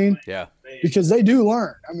know what I mean? Yeah. Because they do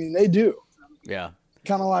learn. I mean, they do. Yeah.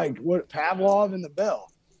 Kind of like what Pavlov and the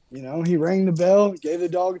bell. You know, he rang the bell, gave the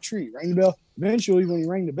dog a treat, rang the bell. Eventually, when he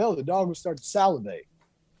rang the bell, the dog would start to salivate.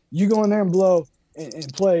 You go in there and blow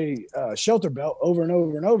and play shelter belt over and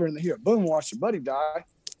over and over, and they hear a boom, watch your buddy die.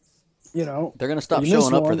 You know, they're going to stop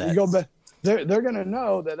showing up for that. You go back, they're going to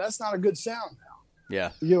know that that's not a good sound now. Yeah.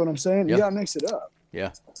 You get what I'm saying? Yep. You got to mix it up.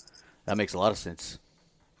 Yeah. That makes a lot of sense.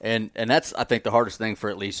 And that's, I think, the hardest thing for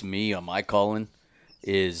at least me on my calling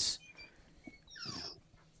is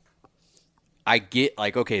I get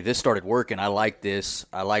like, okay, this started working. I like this.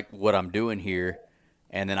 I like what I'm doing here.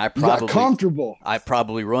 And then I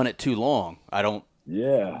probably run it too long. I don't,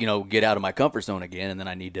 get out of my comfort zone again. And then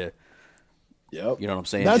I need to, you know what I'm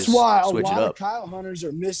saying? That's just why a switch lot it of up. coyote hunters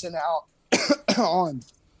are missing out on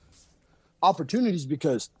opportunities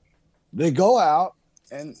because they go out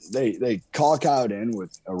and they call a coyote in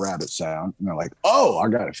with a rabbit sound. And they're like, oh, I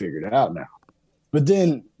got it figured out now. But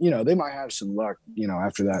then, they might have some luck,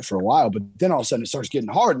 after that for a while. But then all of a sudden it starts getting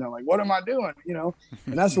hard, and they're like, what am I doing?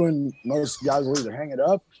 And that's when most guys will either hang it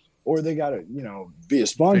up or they got to, be a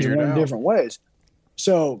sponge and learn different ways.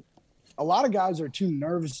 So a lot of guys are too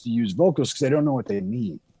nervous to use vocals because they don't know what they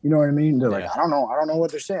mean. You know what I mean? They're like, I don't know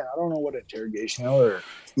what they're saying. I don't know what an interrogation howl or,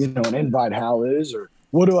 an invite howl is, or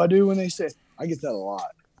what do I do when they say, I get that a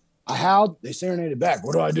lot. I howled, they serenaded back.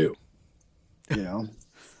 What do I do?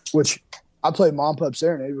 Which I play Mom Pup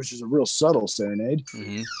Serenade, which is a real subtle serenade.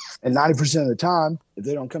 Mm-hmm. And 90% of the time, if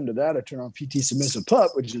they don't come to that, I turn on PT Submissive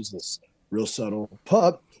Pup, which is this real subtle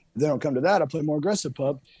pup. If they don't come to that, I play more aggressive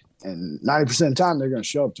pup. And 90% of the time, they're going to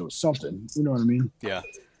show up to something. You know what I mean? Yeah.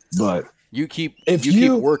 But you keep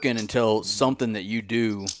working until something that you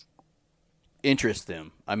do interests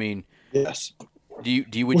them. I mean, yes.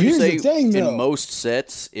 Would you say in most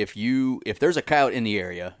sets, if there's a coyote in the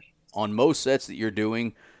area, on most sets that you're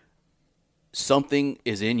doing, something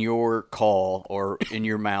is in your call or in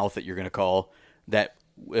your mouth that you're going to call that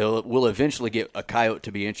will eventually get a coyote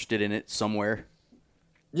to be interested in it somewhere?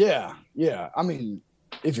 Yeah. I mean,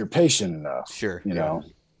 if you're patient enough, sure.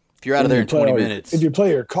 If you're out of there in 20 minutes. If you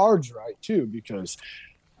play your cards right, too, because,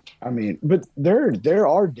 but there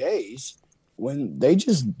are days when they're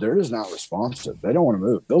just not responsive. They don't want to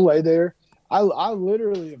move. They'll lay there. I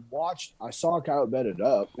literally have watched. I saw a coyote bedded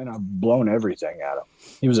up, and I've blown everything at him.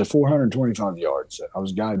 He was at 425 yards. I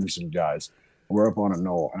was guiding some guys. We're up on a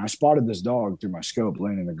knoll, and I spotted this dog through my scope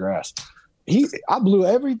laying in the grass. I blew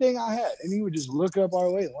everything I had, and he would just look up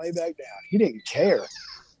our way and lay back down. He didn't care.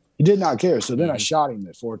 He did not care. So then I shot him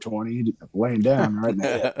at 420, laying down right in the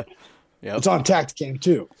head. Yep. It's on Tacticam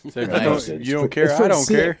too. So you don't care. I don't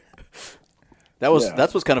care.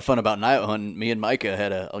 That's what's kind of fun about night hunting. Me and Micah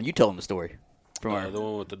had you tell him the story from the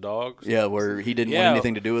one with the dogs. Yeah, where he didn't want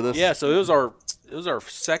anything to do with us. Yeah, so it was our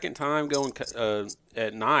second time going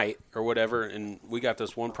at night or whatever, and we got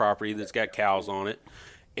this one property that's got cows on it,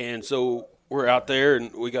 and so we're out there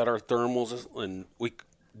and we got our thermals and we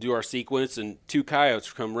do our sequence, and two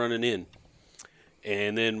coyotes come running in,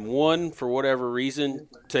 and then one for whatever reason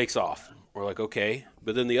takes off. We're like, okay,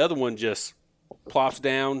 but then the other one just plops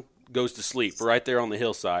down, goes to sleep right there on the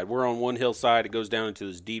hillside. We're on one hillside. It goes down into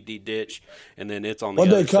this deep ditch, and then it's on the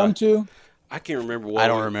other side. What they come to? I can't remember what. I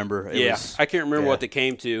don't remember. I can't remember what they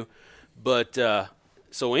came to. But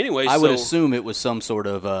so anyway. I would assume it was some sort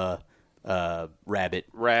of rabbit.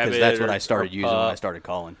 Because that's what I started using when I started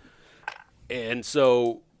calling. And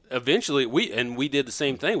so eventually we did the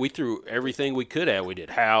same thing. We threw everything we could at. We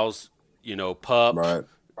did howls, pup. Right.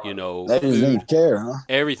 They didn't care, huh?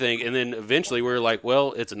 Everything. And then eventually we were like,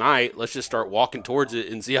 well, it's night. Let's just start walking towards it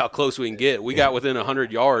and see how close we can get. We got within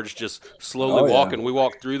 100 yards, just slowly walking. We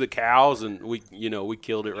walked through the cows, and we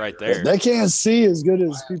killed it right there. They can't see as good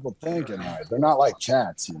as people think at night. They're not like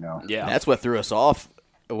cats, Yeah. And that's what threw us off.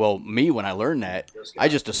 Well, me, when I learned that, I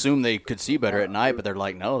just assumed they could see better at night, but they're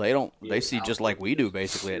like, no, they don't. They see just like we do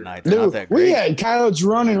basically at night. They're not that great. We had coyotes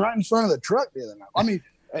running right in front of the truck the other night. I mean,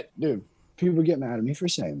 dude, people get mad at me for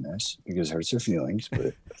saying this because it hurts their feelings,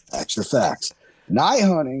 but facts are facts. Night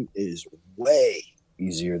hunting is way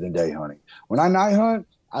easier than day hunting. When I night hunt,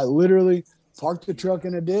 I literally park the truck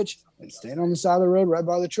in a ditch and stand on the side of the road right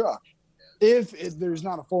by the truck. If there's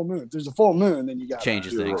not a full moon. If there's a full moon, then you got to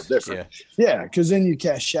changes do things. Different. Yeah, because then you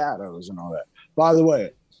cast shadows and all that. By the way,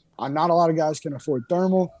 not a lot of guys can afford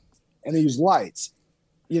thermal, and they use lights.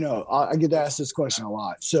 I get asked this question a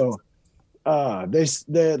lot. So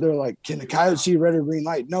they're like, can the coyote see red or green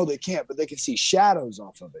light? No, they can't, but they can see shadows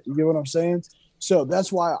off of it. You get what I'm saying? So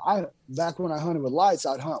that's why back when I hunted with lights,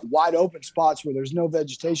 I'd hunt wide open spots where there's no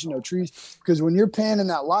vegetation, no trees, because when you're panning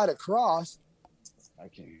that light across, I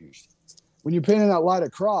can't hear you. When you're panning that light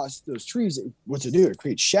across those trees, what's it do? It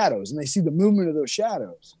creates shadows, and they see the movement of those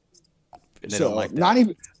shadows. And they don't like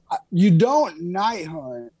that. You don't night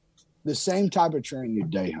hunt the same type of terrain you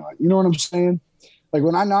day hunt. You know what I'm saying? Like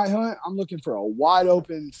when I night hunt, I'm looking for a wide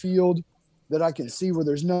open field that I can see where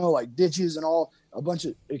there's no like ditches and a bunch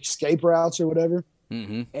of escape routes or whatever.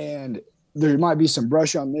 Mm-hmm. And there might be some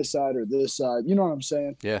brush on this side or this side. You know what I'm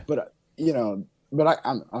saying? Yeah. But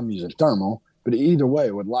I'm using thermal. But either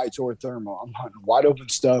way, with lights or thermal, I'm hunting wide open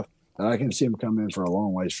stuff that I can see them come in for a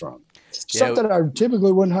long ways from. Something I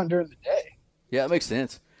typically wouldn't hunt during the day. Yeah, that makes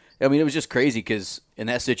sense. I mean, it was just crazy because in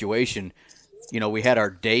that situation, we had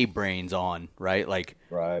our day brains on, right? Like,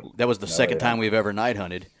 that was the second time we've ever night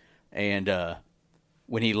hunted. And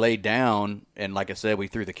when he laid down, and like I said, we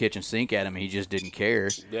threw the kitchen sink at him, and he just didn't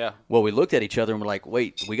care. Yeah. Well, we looked at each other, and we're like,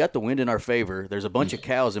 wait, we got the wind in our favor. There's a bunch of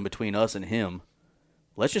cows in between us and him.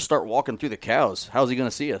 Let's just start walking through the cows. How's he going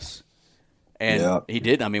to see us? And he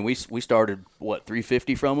did. I mean, we started,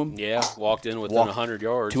 350 from him? Yeah, walked in within 100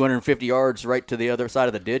 yards. 250 yards right to the other side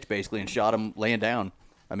of the ditch, basically, and shot him laying down.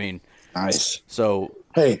 I mean, nice. So,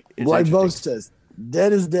 hey, like Bo says,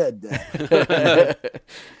 dead is dead.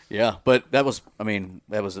 Yeah, but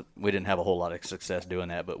we didn't have a whole lot of success doing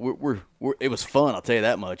that, but it was fun. I'll tell you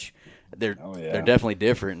that much. They're definitely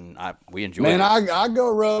different, and we enjoy it. Man, I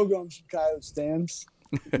go rogue on some coyote stands.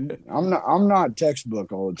 I'm not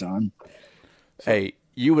textbook all the time. Hey,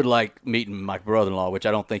 you would like meeting my brother-in-law, which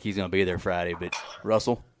I don't think he's going to be there Friday, but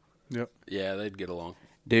Russell? Yep. Yeah, they'd get along.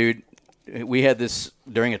 Dude, we had this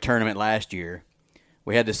during a tournament last year.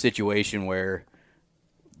 We had this situation where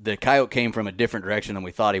the coyote came from a different direction than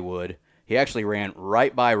we thought he would. He actually ran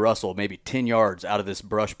right by Russell, maybe 10 yards out of this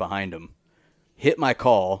brush behind him, hit my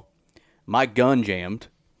call. My gun jammed.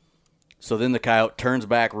 So then the coyote turns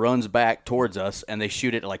back, runs back towards us, and they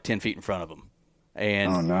shoot it like 10 feet in front of him.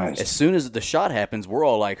 And nice. As soon as the shot happens, we're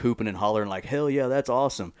all like hooping and hollering like, hell yeah, that's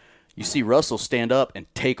awesome. You see Russell stand up and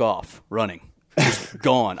take off running. Just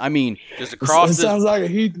gone. I mean, just across this. Sounds like a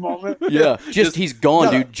Heath moment. Yeah, just he's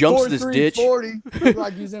gone, dude. Jumps this ditch. 40,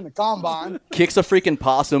 like he's in the combine. Kicks a freaking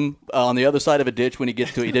possum on the other side of a ditch when he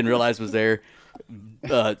gets to it. He didn't realize was there.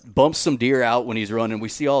 Bumps some deer out when he's running. We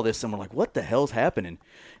see all this, and we're like, what the hell's happening?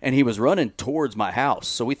 And he was running towards my house.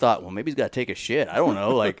 So we thought, well, maybe he's got to take a shit. I don't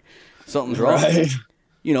know. Like, something's wrong. Right.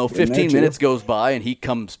 15 minutes goes by, and he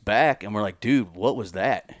comes back, and we're like, dude, what was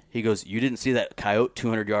that? He goes, you didn't see that coyote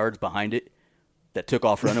 200 yards behind it that took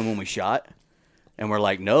off running when we shot? And we're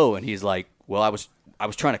like, no. And he's like, well, I was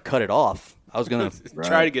trying to cut it off. I was going to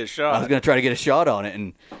try to get a shot. I was going to try to get a shot on it,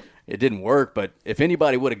 and it didn't work. But if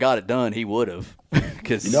anybody would have got it done, he would have.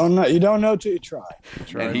 You don't know till you try.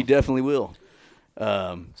 And he definitely will.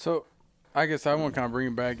 So I guess I want to kind of bring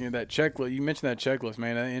it back into that checklist. You mentioned that checklist,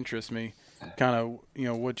 man. That interests me. Kind of,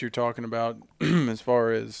 what you're talking about as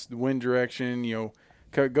far as the wind direction,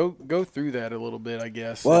 go through that a little bit, I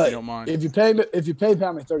guess, if you don't mind. If you pay me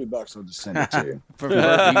 $30, I'll just send it to you.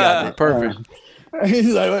 Perfect.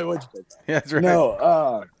 He's like, wait, what'd you pay? Yeah, that's right.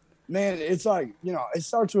 No, man, it's like, it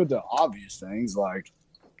starts with the obvious things like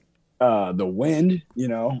the wind,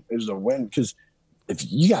 is the wind. Because if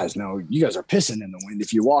you guys know, you guys are pissing in the wind.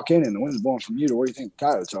 If you walk in and the wind's blowing from you to where you think the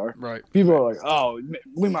coyotes are, right? People are like, oh,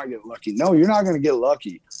 we might get lucky. No, you're not going to get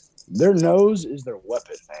lucky. Their nose is their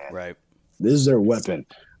weapon, man. Right. This is their weapon.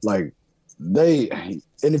 Like and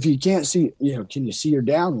if you can't see, can you see your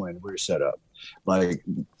downwind where you're set up? Like,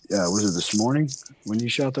 was it this morning when you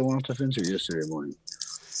shot the one off the fence, or yesterday morning?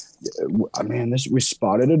 Man, we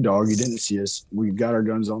spotted a dog. He didn't see us. We got our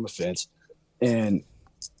guns on the fence, and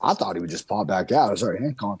I thought he would just pop back out. I was already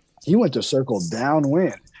hand calling. He went to circle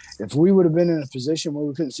downwind. If we would have been in a position where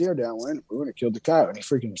we couldn't see our downwind, we would have killed the coyote, and he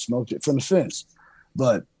freaking smoked it from the fence.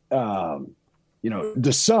 But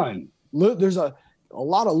the sun. There's a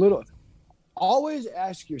lot of little. Always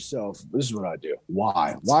ask yourself, this is what I do.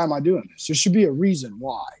 Why? Why am I doing this? There should be a reason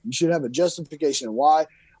why. You should have a justification why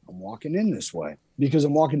I'm walking in this way, because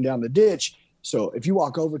I'm walking down the ditch. So if you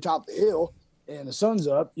walk over top the hill and the sun's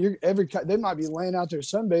up, they might be laying out there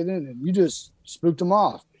sunbathing, and you just spooked them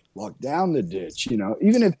off. Walk down the ditch,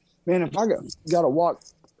 Even if I got to walk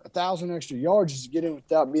 1,000 extra yards just to get in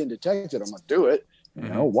without being detected, I'm gonna do it.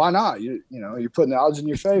 Why not? You're putting the odds in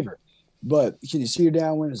your favor. But can you see your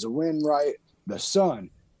downwind? Is the wind right? The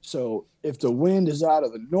sun. So if the wind is out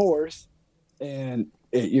of the north and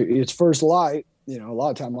it's first light, a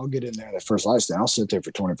lot of time I'll get in there. That first light's down. I'll sit there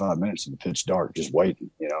for 25 minutes in the pitch dark, just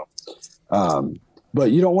waiting.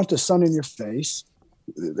 But you don't want the sun in your face.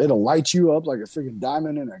 It'll light you up like a freaking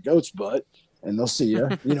diamond in a goat's butt, and they'll see you.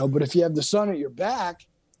 But if you have the sun at your back,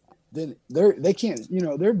 then they can't.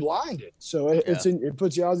 They're blinded. So it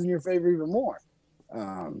puts the odds in your favor even more.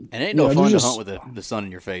 And it ain't no fun to hunt with the sun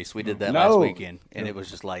in your face. We did that last weekend, and it was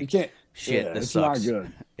just like, shit, this it's sucks. not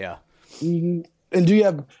good. Yeah. Mm-hmm. And do you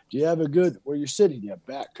have a good, where you're sitting, you have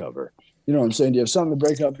back cover? You know what I'm saying? Do you have something to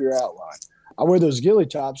break up your outline? I wear those ghillie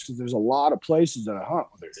tops because there's a lot of places that I hunt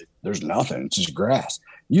where there's nothing. It's just grass.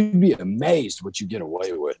 You'd be amazed what you get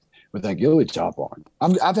away with that ghillie top on.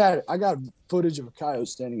 I got footage of a coyote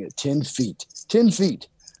standing at 10 feet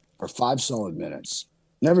for 5 solid minutes.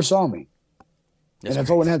 Never saw me. That's and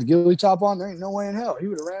if I wouldn't have the ghillie top on, there ain't no way in hell. He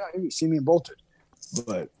would have ran out. He would see me and bolted.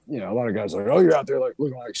 But, a lot of guys are like, oh, you're out there like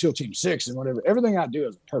looking like SEAL Team 6 and whatever. Everything I do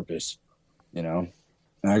has a purpose, And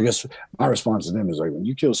I guess my response to them is like, when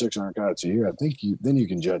you kill 600 coyotes a year, I think then you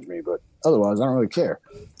can judge me. But otherwise, I don't really care.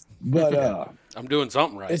 But I'm doing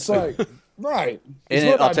something right. It's like, right.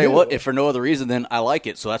 And I'll tell you what, if for no other reason, then I like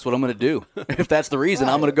it. So that's what I'm going to do. If that's the reason,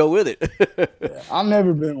 I'm going to go with it. I've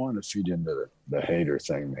never been one to feed into the hater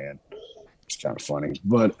thing, man. It's kind of funny,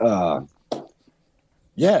 but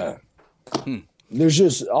yeah. There's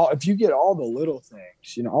just if you get all the little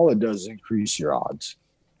things, all it does is increase your odds.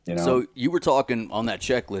 So you were talking on that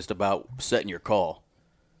checklist about setting your call.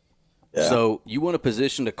 Yeah. So you want to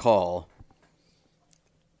position the call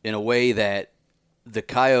in a way that the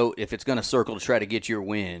coyote, if it's going to circle to try to get your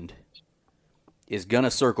wind, is going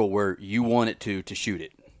to circle where you want it to shoot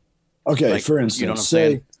it. Okay, Like, for instance, you know what I'm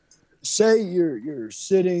saying? say you're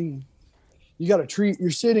sitting, you got a tree,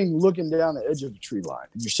 you're sitting looking down the edge of the tree line,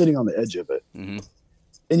 and you're sitting on the edge of it, and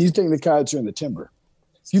you think the coyotes are in the timber.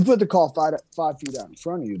 If you put the call 5 feet out in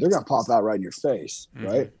front of you, they're going to pop out right in your face,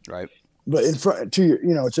 right? Right. But in front to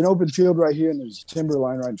your, it's an open field right here, and there's a timber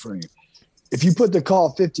line right in front of you. If you put the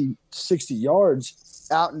call 50, 60 yards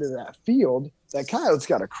out into that field, that coyote's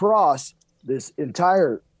got to cross this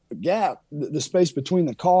entire gap, the space between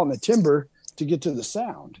the call and the timber to get to the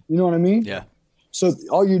sound. You know what I mean? Yeah. So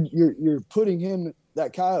all you're putting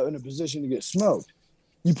that coyote in a position to get smoked.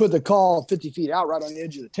 You put the call 50 feet out right on the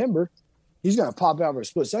edge of the timber, he's going to pop out for a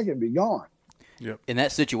split second and be gone. Yep. In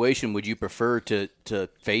that situation, would you prefer to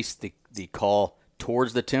face the call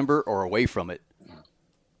towards the timber or away from it?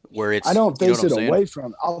 Where it's, I don't face it saying? away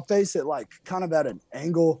from. I'll face it like kind of at an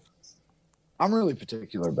angle. I'm really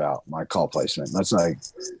particular about my call placement. That's like,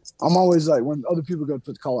 I'm always like, when other people go to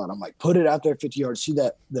put the call out, I'm like, put it out there 50 yards. See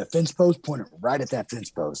that fence post? Point it right at that fence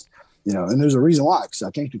post. And there's a reason why. Because I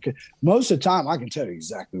think most of the time I can tell you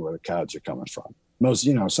exactly where the coyotes are coming from. Most,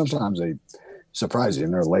 sometimes they surprise you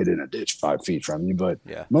and they're laid in a ditch 5 feet from you. But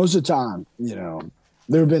most of the time,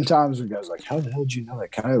 there have been times when guys are like, how the hell did you know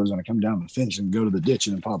that coyote was going to come down the fence and go to the ditch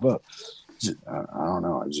and then pop up? I don't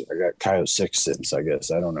know. I got coyote sixth sense, I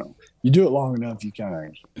guess. I don't know. You do it long enough, you kind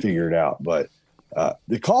of figure it out. But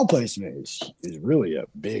the call placement is really a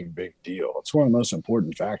big, big deal. It's one of the most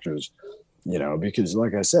important factors, because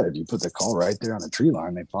like I said, if you put the call right there on the tree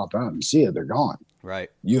line, they pop out and see it, they're gone. Right.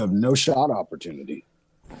 You have no shot opportunity.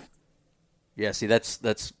 Yeah, see,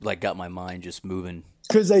 that's like got my mind just moving.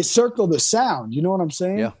 Because they circle the sound. You know what I'm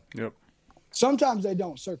saying? Yeah. Yep. Sometimes they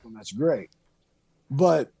don't circle, and that's great.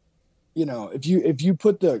 But, if you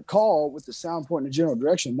put the call with the sound point in the general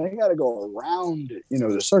direction, they got to go around it,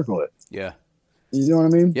 to circle it. Yeah. You know what I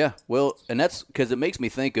mean? Yeah. Well, and that's because it makes me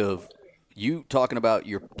think of you talking about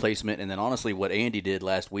your placement, and then honestly what Andy did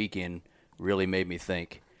last weekend really made me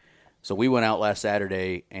think. So we went out last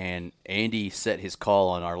Saturday, and Andy set his call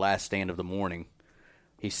on our last stand of the morning.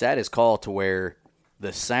 He sat his call to where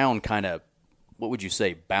the sound kind of, what would you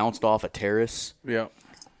say, bounced off a terrace. Yeah.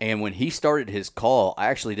 And when he started his call, I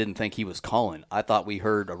actually didn't think he was calling. I thought we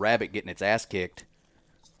heard a rabbit getting its ass kicked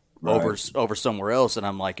over somewhere else. And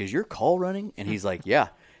I'm like, is your call running? And he's like, yeah.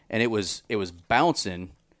 And it was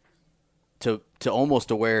bouncing to almost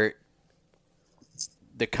to where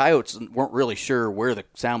the coyotes weren't really sure where the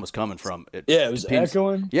sound was coming from. It was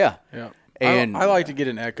echoing. Yeah. Yeah. And I like to get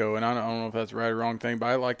an echo, and I don't know if that's the right or wrong thing, but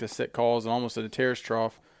I like to set calls almost at a terrace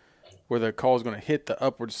trough where the call is going to hit the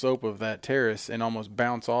upward slope of that terrace and almost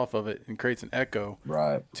bounce off of it and creates an echo.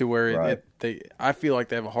 Right. To where I feel like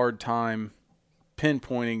they have a hard time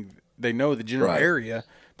pinpointing. They know the general area,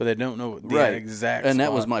 but they don't know the exact And spot.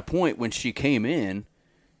 that was my point. When she came in,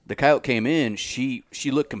 the coyote came in, she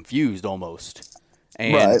looked confused almost.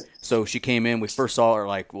 And so she came in, we first saw her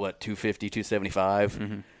like, 250, 275.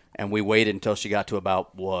 Mm-hmm. And we waited until she got to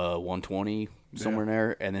about 120, somewhere in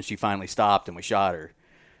there. And then she finally stopped and we shot her.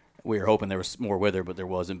 We were hoping there was more with her, but there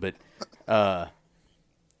wasn't. But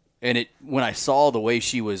when I saw the way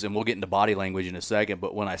she was, and we'll get into body language in a second,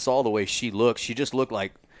 but when I saw the way she looked, she just looked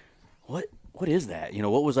like, what is that?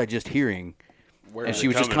 What was I just hearing? And she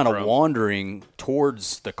was just kind of wandering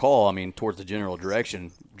towards the call, towards the general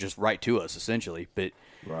direction, just right to us, essentially. But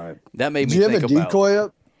that made me think about. Did you have a decoy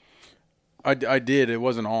up? I did. It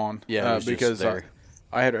wasn't on. Yeah, it was because just there.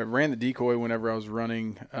 I ran the decoy whenever I was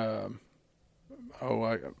running.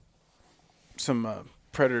 Some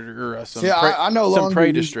predator, some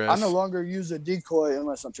prey distress. I no longer use a decoy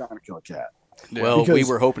unless I'm trying to kill a cat. Yeah. Well, we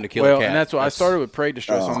were hoping to kill a cat. And that's why I started with prey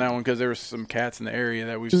distress on that one because there were some cats in the area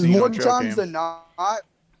that we've seen more on trail times cam. than not,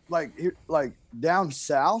 like down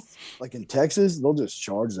south, like in Texas, they'll just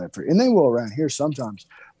charge that and they will around here sometimes.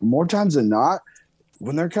 But more times than not,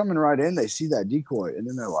 when they're coming right in, they see that decoy and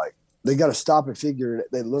then they're like, they got to stop and figure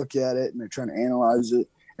it. They look at it and they're trying to analyze it.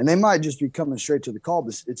 And they might just be coming straight to the call,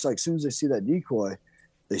 but it's like as soon as they see that decoy,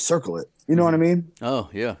 they circle it. You know what I mean? Oh,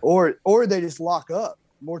 yeah. Or they just lock up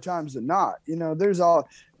more times than not.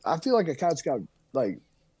 I feel like a cat's got to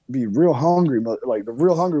be real hungry, but like the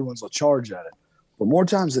real hungry ones will charge at it. But more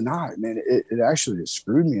times than not, man, it actually has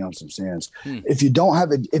screwed me on some stands. If you don't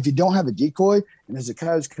have a decoy, and as the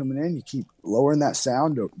coyote's coming in, you keep lowering that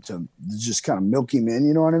sound to just kind of milk him in.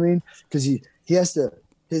 You know what I mean? Because he has to.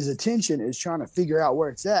 His attention is trying to figure out where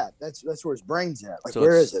it's at. That's where his brain's at. Like, so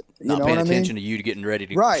where is it? You not know paying what attention I mean? to you getting ready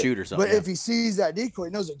to shoot or something. But if he sees that decoy,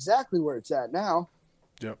 he knows exactly where it's at now.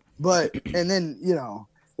 Yep. But and then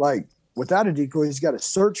like without a decoy, he's got to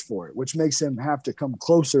search for it, which makes him have to come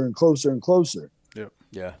closer and closer and closer. Yep.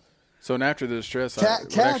 Yeah. So after the stress,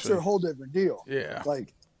 cats are a whole different deal. Yeah.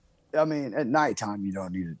 Like, I mean, at nighttime you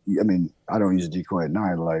don't need it. I mean, I don't use a decoy at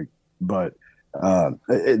night, but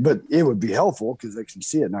it would be helpful because they can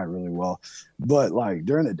see at night really well. But like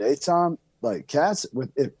during the daytime, like cats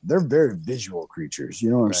they're very visual creatures. You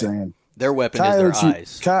know what I'm saying? Their weapon is their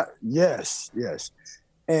eyes. Yes.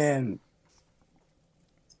 And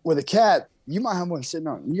with a cat, you might have one sitting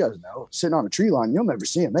on a tree line. You'll never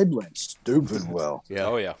see them. They blend stupid well. Yeah.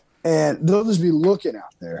 Oh yeah. And they'll just be looking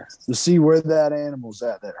out there to see where that animal's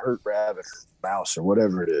at, that hurt rabbit or mouse or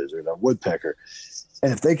whatever it is, or the woodpecker.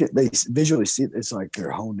 And if they visually see it, it's like they're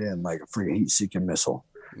honed in like a freaking heat-seeking missile.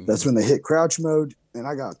 Mm-hmm. That's when they hit crouch mode. And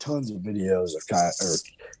I got tons of videos of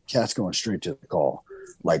cats going straight to the call.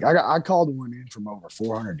 Like I called one in from over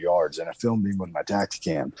 400 yards, and I filmed him with my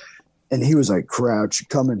Tacticam. And he was like crouch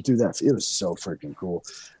coming through that. It was so freaking cool.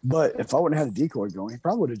 But if I wouldn't have had a decoy going, he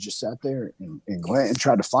probably would have just sat there and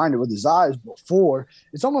tried to find it with his eyes before.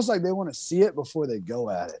 It's almost like they want to see it before they go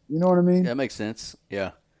at it. You know what I mean? That makes sense.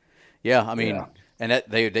 Yeah. Yeah. I mean, and that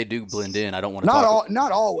they do blend in. I don't want to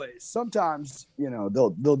not always. Sometimes,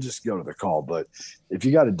 they'll just go to the call. But if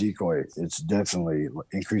you got a decoy, it's definitely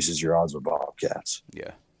increases your odds with bobcats.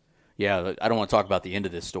 Yeah. Yeah. I don't want to talk about the end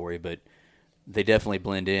of this story, but they definitely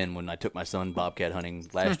blend in. When I took my son bobcat hunting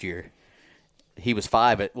last year, he was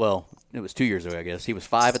 5 it was 2 years ago, I guess. He was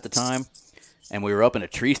 5 at the time, and we were up in a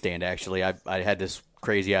tree stand, actually. I had this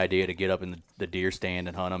crazy idea to get up in the deer stand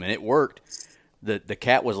and hunt them, and it worked. The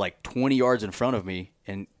cat was like 20 yards in front of me,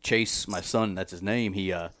 and Chase, my son, that's his name,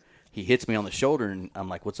 he hits me on the shoulder, and I'm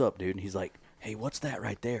like, "What's up, dude?" And he's like, "Hey, what's that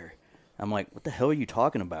right there?" I'm like, "What the hell are you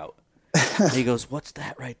talking about?" And he goes, "What's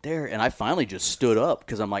that right there?" And I finally just stood up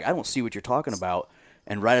because I'm like, "I don't see what you're talking about."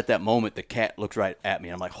 And right at that moment, the cat looked right at me.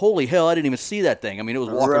 And I'm like, "Holy hell! I didn't even see that thing. I mean, it was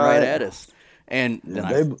walking right at us." And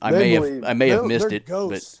then I may have missed it,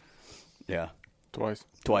 ghosts. But yeah, twice.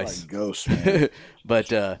 Like ghosts, man.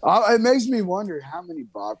 But it makes me wonder how many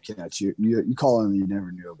bobcats you call them you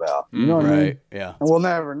never knew about. You know what I mean? Yeah. And we'll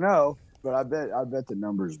never know, but I bet the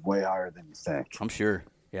number is way higher than you think. I'm sure.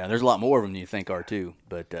 Yeah, there's a lot more of them than you think are too.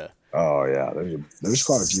 But oh yeah, there's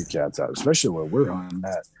quite a few cats out, especially where we're hunting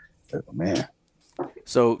that. Man.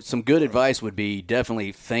 So some good advice would be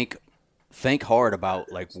definitely think hard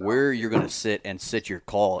about like where you're going to sit your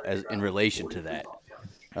call as in relation to that.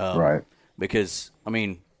 Right. Because I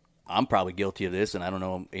mean, I'm probably guilty of this, and I don't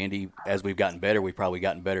know, Andy. As we've gotten better, we've probably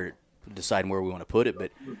gotten better at deciding where we want to put it.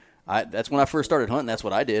 But that's when I first started hunting. That's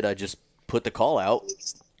what I did. I just put the call out.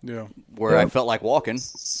 Yeah. Where I felt like walking,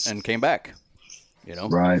 and came back.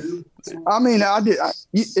 Right. I mean,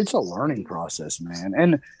 it's a learning process, man,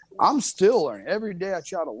 and I'm still learning. Every day I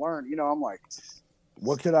try to learn. I'm like,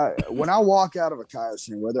 when I walk out of a coyote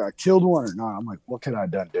stand, whether I killed one or not, I'm like, what could I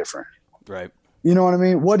have done different? Right. You know what I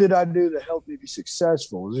mean? What did I do to help me be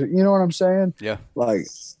successful? You know what I'm saying? Yeah. Like,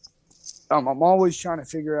 I'm always trying to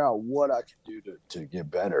figure out what I can do to get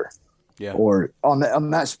better. Yeah. Or on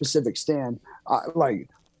that specific stand, like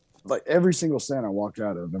every single stand I walk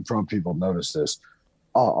out of, and from people notice this,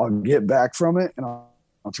 I'll get back from it and I'll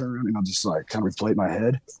turn around and I'll just like kind of replate my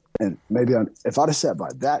head. And maybe if I'd have sat by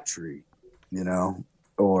that tree,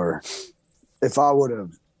 or if I would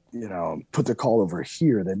have, put the call over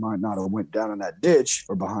here, they might not have went down in that ditch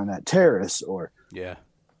or behind that terrace or. Yeah.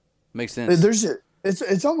 Makes sense.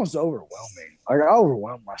 It's almost overwhelming. Like I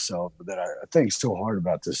overwhelm myself that I think so hard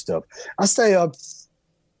about this stuff. I stay up.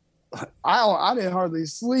 I didn't hardly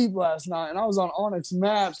sleep last night, and I was on Onyx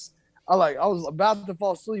Maps. I was about to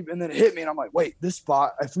fall asleep, and then it hit me, and I'm like, wait, this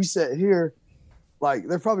spot, if we sit here, like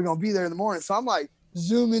they're probably gonna be there in the morning. So I'm like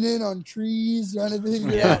zooming in on trees, trying to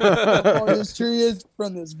figure out where this tree is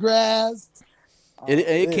from this grass.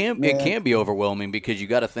 It can be overwhelming because you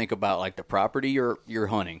got to think about like the property you're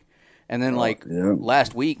hunting, and then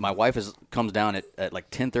last week my wife comes down at like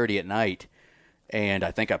 10:30 at night, and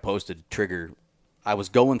I think I posted Trigger. I was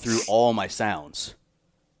going through all my sounds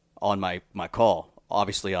on my call,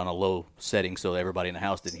 obviously on a low setting so everybody in the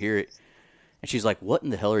house didn't hear it. And she's like, "What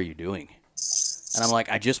in the hell are you doing?" And I'm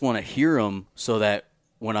like, "I just want to hear them so that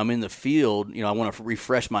when I'm in the field, I want to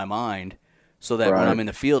refresh my mind so that when I'm in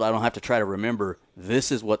the field, I don't have to try to remember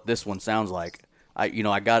this is what this one sounds like.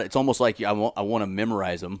 I got it's almost like I want to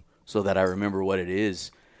memorize them so that I remember what it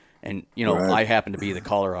is. And, Right. I happen to be the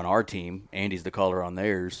caller on our team. Andy's the caller on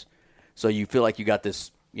theirs. So you feel like you got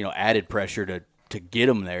this, added pressure to get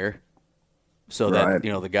them there so that,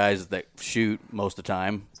 Right. the guys that shoot most of the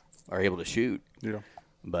time are able to shoot. Yeah.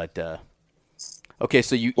 But, okay,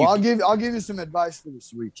 so Well, I'll give you some advice for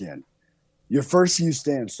this weekend. Your first few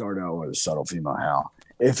stands start out with a subtle female howl.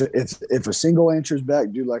 If a single answers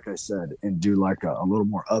back, do like I said, and do like a little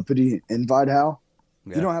more uppity invite howl.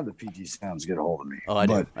 Yeah. You don't have the PG sounds get a hold of me. Oh, I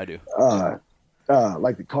do.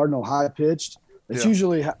 Like the cardinal high pitched. It's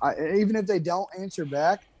usually even if they don't answer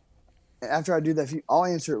back. After I do that, I'll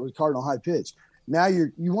answer it with cardinal high pitch. Now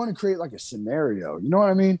you want to create like a scenario. You know what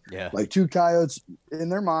I mean? Yeah. Like two coyotes in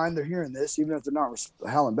their mind, they're hearing this, even if they're not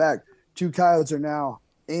howling back. Two coyotes are now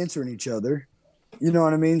answering each other. You know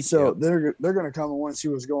what I mean? So they're going to come and want to see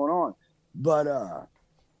what's going on. But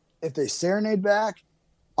if they serenade back,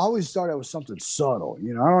 I always start out with something subtle.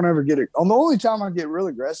 I don't ever get it. The only time I get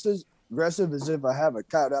really aggressive is if I have a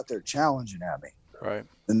coyote out there challenging at me. Right.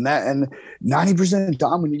 And 90% of the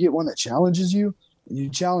time when you get one that challenges you and you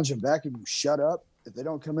challenge them back and you shut up, if they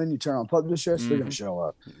don't come in, you turn on pup distress, they're going to show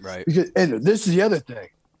up. Right. And this is the other thing.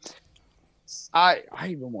 I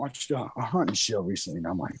even watched a hunting show recently, and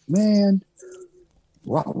I'm like, man,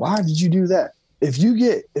 why did you do that? If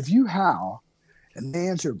you howl and they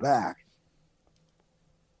answer back,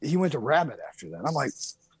 he went to rabbit after that. I'm like,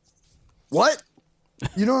 what?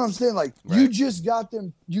 You know what I'm saying? Like, Right. you just got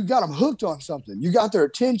them hooked on something. You got their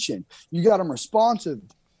attention. You got them responsive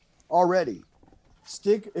already.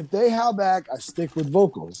 If they howl back, I stick with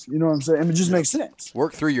vocals. You know what I'm saying? And it just makes sense.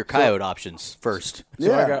 Work through your coyote options first.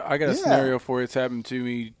 So I got a scenario for you. It's happened to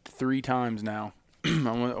me 3 times now. I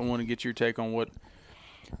want to get your take on what.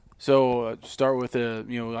 So start with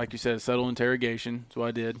like you said, a subtle interrogation. That's what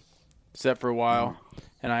I did. Sat for a while,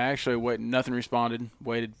 and I actually nothing responded.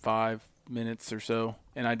 Waited 5 minutes or so,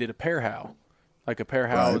 and I did a pair howl, like a pair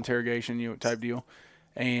howl interrogation, type deal.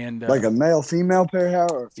 And like a male female pair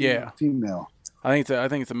howl or female. I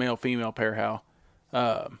think it's a male female pair howl.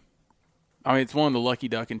 I mean, it's one of the Lucky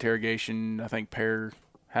Duck interrogation, I think, pair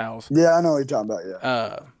howls. Yeah, I know what you're talking about.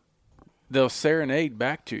 Yeah. They'll serenade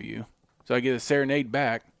back to you. So I get a serenade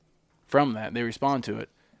back from that. They respond to it.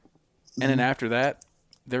 And then after that,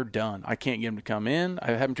 they're done. I can't get them to come in.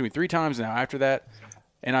 It happened to me 3 times now after that.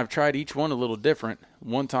 And I've tried each one a little different.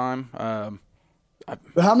 One time.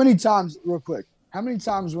 But how many times, real quick, how many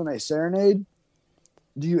times when they serenade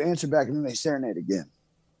do you answer back and then they serenade again?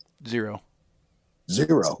 0.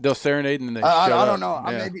 0. They'll serenade and then they I shut up. don't know.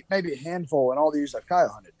 Yeah. Maybe a handful in all the years I've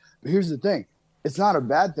coyote hunted. But here's the thing. It's not a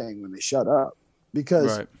bad thing when they shut up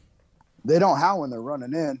because they don't howl when they're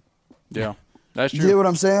running in. Yeah, that's You true. get what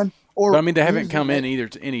I'm saying? Or But, I mean, they haven't come in either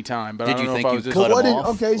to any time. But Did I don't you know think if I you was just cut 'em what did,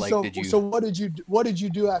 off? okay, Like, so did you- so what did you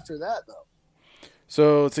do after that though?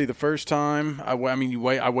 So let's see. The first time, I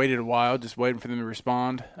waited a while, just waiting for them to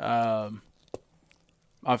respond.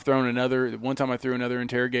 I've thrown one time I threw another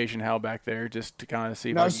interrogation howl back there just to kind of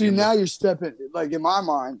see. If I Now can see, get now you're stepping, like in my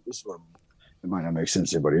mind, this is what it might not make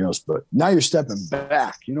sense to anybody else, but now you're stepping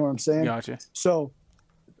back. You know what I'm saying? Gotcha. So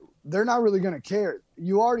they're not really going to care.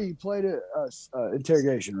 You already played a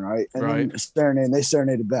interrogation, right? And then a serenade, and they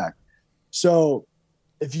serenaded back. So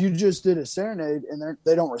if you just did a serenade and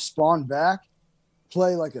they don't respond back,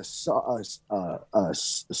 play like a subtle,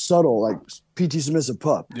 like PT submissive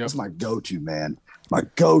pup. Yep. That's my go-to, man. My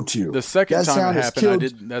go-to. The second That time sound it has happened,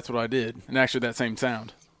 killed- that's what I did, and actually that same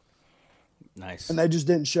sound. Nice. And they just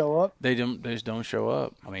didn't show up. They just don't show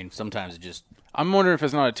up. I mean, sometimes it just I'm wondering if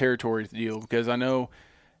it's not a territory deal because I know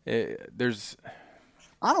there's.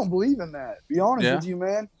 I don't believe in that. Be honest Yeah. with you,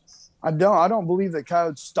 man. I don't believe that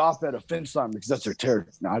coyotes stop at a fence line because that's their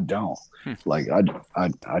territory. No, I don't. Like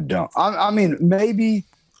I don't. I mean, maybe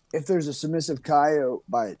if there's a submissive coyote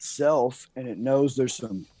by itself and it knows there's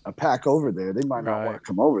a pack over there, they might not want to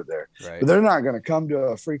come over there. Right. But they're not going to come to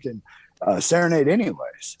a freaking serenade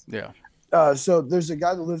anyways. Yeah. So there's a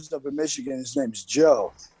guy that lives up in Michigan. His name's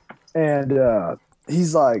Joe, and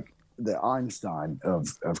he's like the Einstein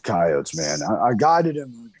of coyotes, man. I guided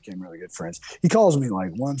him. We became really good friends. He calls me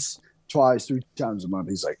like once, twice, 3 times a month.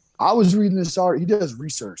 He's like, I was reading this article. He does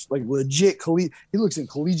research, like legit. He looks in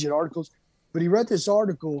collegiate articles, but he read this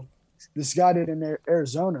article this guy did in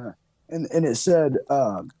Arizona, and it said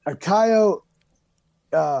a coyote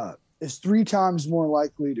is 3 times more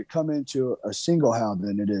likely to come into a single hound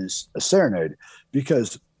than it is a serenade,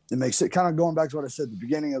 because it makes it kind of going back to what I said at the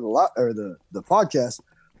beginning of the podcast.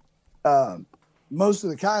 Most of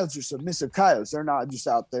the coyotes are submissive coyotes. They're not just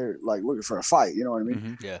out there like looking for a fight. You know what I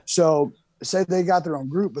mean? Yeah. So say they got their own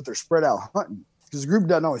group, but they're spread out hunting. because the group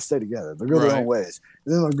doesn't always stay together. They'll go their own ways,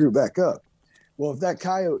 and then they'll group back up. Well, if that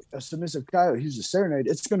coyote, a submissive coyote, hears a serenade,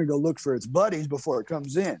 it's going to go look for its buddies before it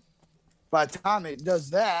comes in. By the time it does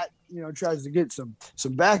that, tries to get some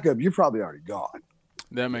backup, you're probably already gone.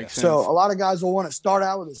 That makes sense. So a lot of guys will want to start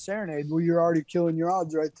out with a serenade where you're already killing your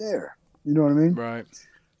odds right there. You know what I mean? Right.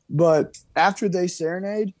 But after they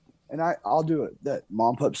serenade, and I'll do it, that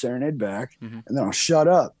mom pup serenade back, and then I'll shut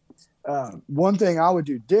up. One thing I would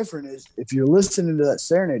do different is if you're listening to that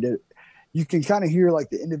serenade, you can kind of hear like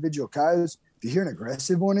the individual coyotes. If you hear an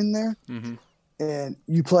aggressive one in there and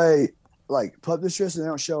you play like pup distress and they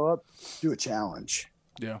don't show up, do a challenge.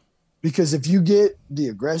 Yeah. Because if you get the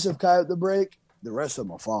aggressive coyote to break, the rest of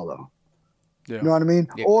them will follow. Yeah. You know what I mean?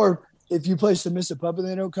 Yeah. Or if you play submissive pup and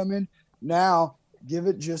they don't come in, now give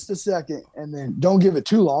it just a second and then don't give it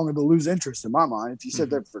too long or they'll lose interest in my mind. If you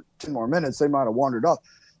sit there for 10 more minutes, they might have wandered off.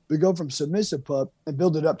 But go from submissive pup and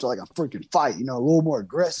build it up to like a freaking fight, a little more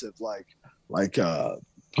aggressive, like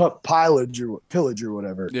pup pillage or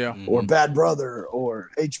whatever. Yeah. Or bad brother or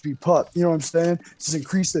HP pup. You know what I'm saying? Just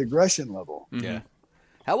increase the aggression level. Yeah.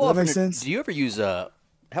 How Does that often make sense? do you ever use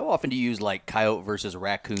how often do you use like coyote versus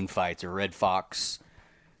raccoon fights or red fox?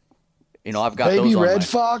 I've got Baby those on red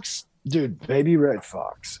fox, dude. Baby red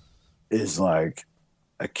fox is like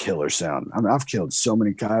a killer sound. I mean, I've killed so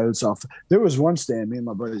many coyotes off. There was one stand, me and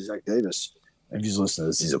my buddy Zach Davis. If he's listening to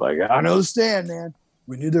this, he's like, I know the stand, man.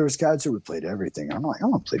 We knew there was coyotes, so we played everything. I'm like, I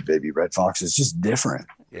want to play baby red fox. It's just different,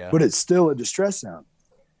 but it's still a distress sound.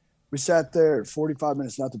 We sat there 45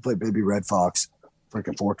 minutes not to play baby red fox.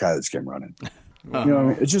 Freaking 4 coyotes came running. You know what I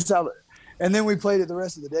mean? It's just how. And then we played it the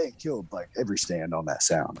rest of the day and killed like every stand on that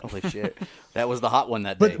sound. Holy shit. That was the hot one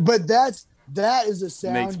that day. But that is a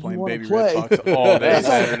sound Nate's you playing want Baby to play. Red Fox all day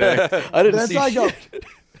Saturday. I didn't That's see like shit.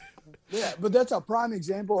 Yeah, but that's a prime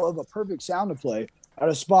example of a perfect sound to play at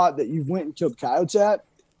a spot that you've went and killed coyotes at,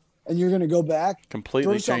 and you're going to go back,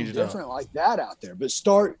 Completely throw something change it up. different like that out there. But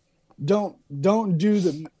don't do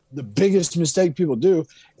the biggest mistake people do.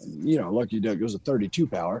 Lucky Duck goes a 32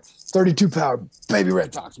 power, baby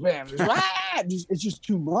red fox, bam, it's just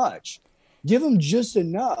too much. Give them just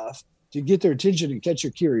enough to get their attention and catch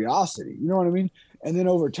your curiosity. You know what I mean? And then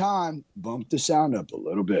over time, bump the sound up a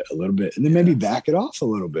little bit, and then maybe back it off a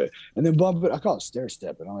little bit, and then bump it. I call it stair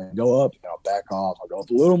stepping. I'll go up, and I'll back off. I'll go up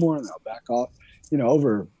a little more, and then I'll back off.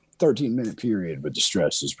 Over 13-minute period, but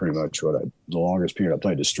distress is pretty much the longest period I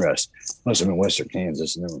played distress, unless I'm in Western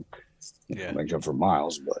Kansas, and then I go for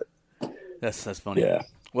miles. But That's funny. yeah,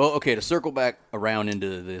 Well, okay, to circle back around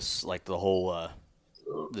into this, like the whole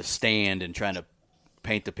the stand and trying to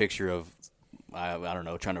paint the picture of, I don't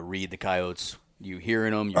know, trying to read the coyotes. You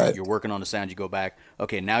hearing them, you're working on the sound, you go back.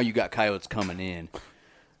 Okay, now you got coyotes coming in.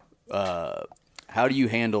 How do you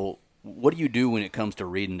handle, what do you do when it comes to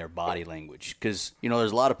reading their body language? Because,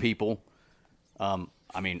 there's a lot of people,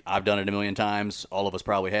 I've done it a million times. All of us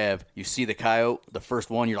probably have. You see the coyote, the first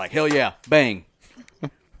one, you're like, hell yeah, bang.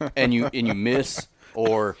 and you miss.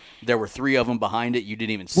 Or there were 3 of them behind it you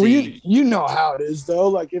didn't even see. well, you know how it is though.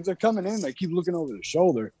 Like if they're coming in, they keep looking over their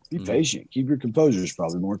shoulder. Be patient. Keep your composure. There's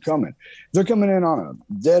probably more coming. If they're coming in on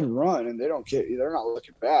a dead run and they don't care, they're not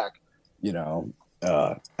looking back.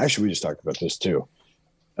 Actually, we just talked about this too.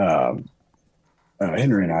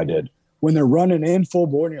 Henry and I did. When they're running in full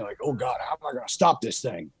bore, and you're like, "Oh God, how am I going to stop this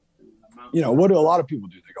thing?" What do a lot of people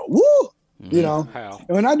do? They go, "Woo!" How?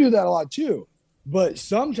 And I do that a lot too. But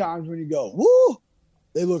sometimes when you go, "Woo,"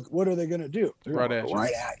 they look. What are they going to do? They're Right gonna at go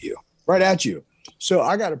you. right at you. So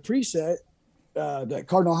I got a preset that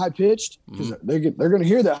Cardinal high pitched because they're going to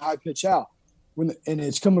hear that high pitch out and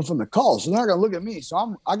it's coming from the call. So they're not going to look at me.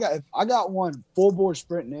 So I got one full bore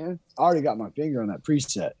sprinting in. I already got my finger on that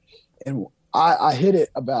preset, and I hit it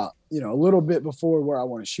about a little bit before where I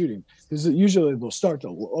want to shoot him, because usually they'll start to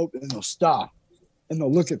open and they'll stop and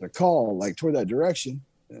they'll look at the call like toward that direction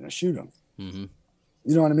and I shoot them. Mm-hmm.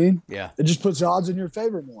 You know what I mean? Yeah. It just puts odds in your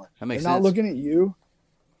favor more. That makes They're not sense. looking at you.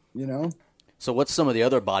 So what's some of the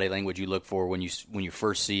other body language you look for when you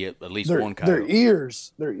first see at least one Their coyote?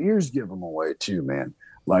 ears give them away too, man.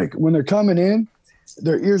 Like when they're coming in,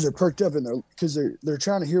 their ears are perked up and they're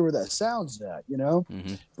trying to hear where that sound's at,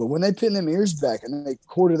 Mm-hmm. But when they pin them ears back and they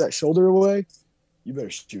quarter that shoulder away, you better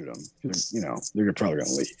shoot them. They're probably going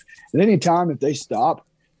to leave. At any time, if they stop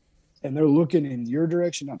and they're looking in your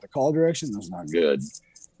direction, not the call direction, that's not good.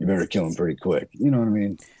 You better kill them pretty quick. You know what I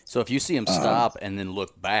mean? So if you see them stop and then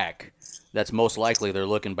look back, that's most likely they're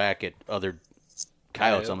looking back at other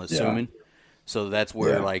coyotes, I'm assuming. So that's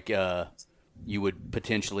where you would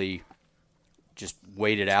potentially just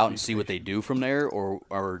wait it out and see what they do from there,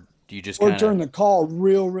 or do you just Or kind turn of the call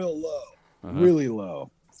real low, really low.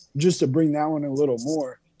 just to bring that one a little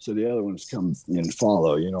more so the other ones come and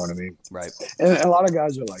follow. You know what I mean? Right. And a lot of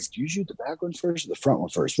guys are like, do you shoot the back ones first or the front one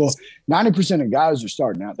first? Well, 90% of guys are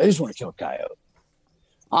starting out. They just want to kill a coyote.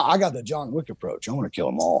 I got the John Wick approach. I want to kill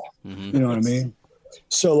them all. Mm-hmm. You know what I mean?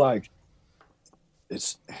 So like,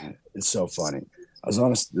 it's so funny. I was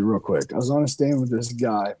on a stand with this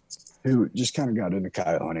guy who just kind of got into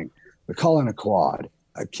coyote hunting. We're calling a quad.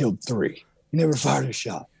 I killed 3. He never fired a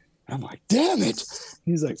shot. I'm like, damn it.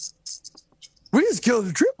 He's like, we just killed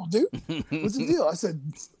a triple, dude. What's the deal? I said,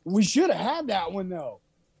 we should have had that one though.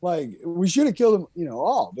 Like, we should have killed him,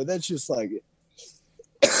 all. But that's just like,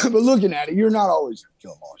 but looking at it, you're not always gonna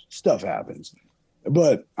kill them all. Stuff happens.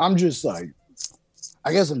 But I'm just like,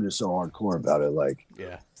 I guess I'm just so hardcore about it. Like,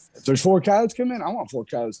 yeah, if there's 4 coyotes come in, I want 4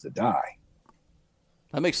 coyotes to die.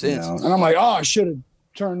 That makes sense. And I'm like, I should have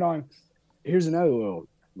turned on. Here's another little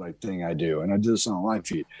like thing I do, and I do this on a live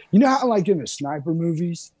feed. You know how like in the sniper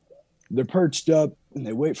movies, they're perched up and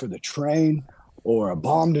they wait for the train or a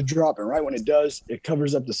bomb to drop, and right when it does, it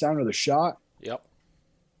covers up the sound of the shot. Yep.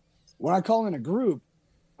 When I call in a group,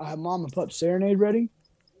 I have Mom and Pup Serenade ready,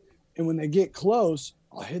 and when they get close,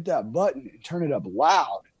 I'll hit that button and turn it up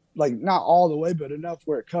loud, like not all the way, but enough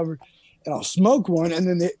where it covers, and I'll smoke one, and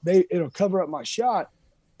then it'll cover up my shot,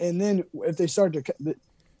 and then if they start to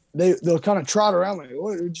they'll kind of trot around like,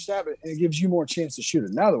 what just happened? And it gives you more chance to shoot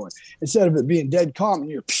another one instead of it being dead calm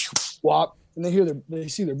and you're whop, and they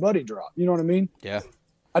see their buddy drop. You know what I mean? Yeah.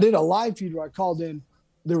 I did a live feed where I called in.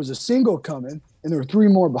 There was a single coming, and there were 3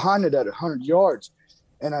 more behind it at 100 yards.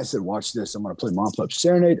 And I said, watch this. I'm going to play Mom Pup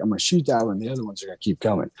Serenade. I'm going to shoot that one. The other ones are going to keep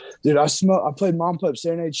coming. Dude, I played Mom Pup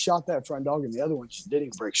Serenade, shot that front dog, and the other one just didn't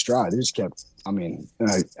even break stride. They just kept, I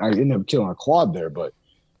ended up killing a quad there, but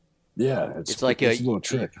yeah, it's like it's a little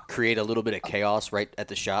trick. Create a little bit of chaos right at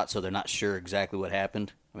the shot so they're not sure exactly what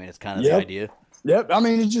happened. I mean, it's kind of the idea. Yep. I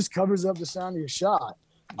mean, it just covers up the sound of your shot.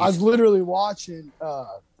 I was literally watching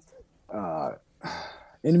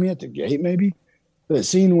Enemy at the Gate, maybe. That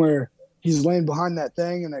scene where he's laying behind that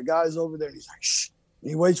thing and that guy's over there and he's like, shh. And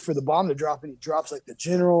he waits for the bomb to drop and he drops like the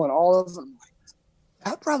general and all of them. Like,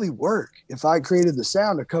 that'd probably work if I created the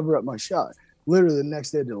sound to cover up my shot. Literally the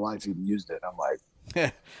next day I did a live feed and used it. I'm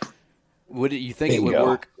like, would you think it would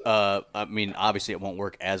work? I mean, obviously it won't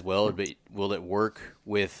work as well, but will it work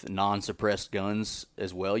with non-suppressed guns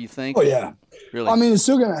as well, you think? Oh, yeah. Really? I mean, it's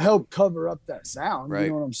still going to help cover up that sound. Right. You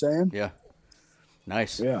know what I'm saying? Yeah.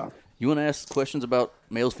 Nice. Yeah. You want to ask questions about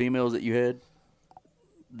males, females that you had?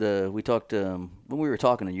 We talked when we were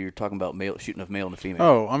talking, you were talking about shooting a male and a female.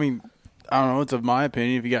 Oh, I mean, I don't know. It's of my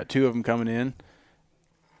opinion. If you got 2 of them coming in,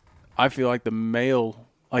 I feel like the male,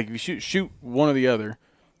 like if you shoot one or the other,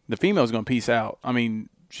 the female's going to peace out. I mean,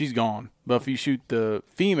 she's gone. But if you shoot the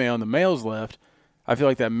female and the male's left, I feel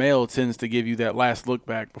like that male tends to give you that last look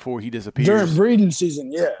back before he disappears. During breeding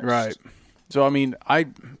season, yeah. Right. So, I mean,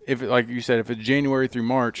 if like you said, if it's January through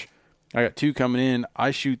March, I got 2 coming in,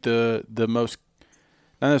 I shoot the most,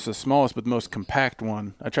 not necessarily the smallest, but the most compact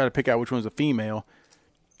one. I try to pick out which one's a female,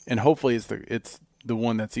 and hopefully it's the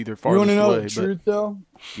one that's either farthest away. You want to know the truth, though?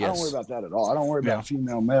 Yes. I don't worry about that at all. I don't worry about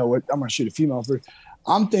female, male. I'm going to shoot a female first.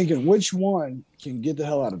 I'm thinking which one can get the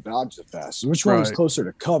hell out of Dodge the fastest? Which one is closer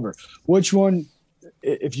to cover? Which one,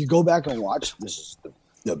 if you go back and watch, this is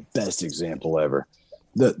the best example ever.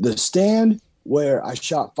 The stand where I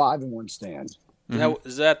shot 5 in one stand.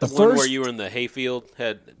 Is that the one where you were in the hayfield,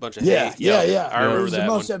 had a bunch of hay? Yeah. I remember It was that the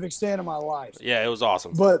most one. epic stand of my life. Yeah, it was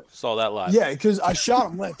awesome. But saw that live. Yeah, because I shot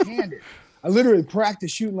them left-handed. I literally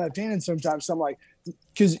practiced shooting left-handed sometimes. So I'm like,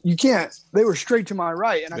 because you can't. They were straight to my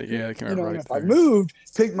right, and and if I moved,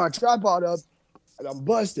 picked my tripod up, and I'm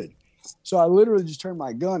busted. So I literally just turned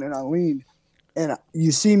my gun and I leaned, and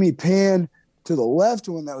you see me pan to the left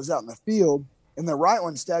one that was out in the field, and the right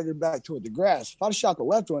one staggered back toward the grass. If I'd shot the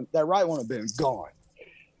left one, that right one would have been gone.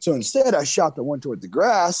 So instead, I shot the one toward the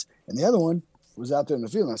grass, and the other one was out there in the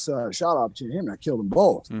field. And I still had a shot opportunity to him, and I killed them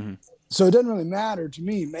both. Mm-hmm. So it doesn't really matter to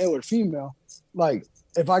me, male or female. Like,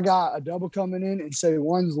 if I got a double coming in and say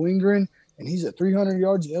one's lingering and he's at 300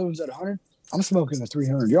 yards, the other one's at 100, I'm smoking the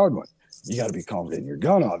 300-yard one. You got to be confident in your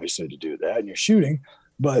gun, obviously, to do that, and you're shooting.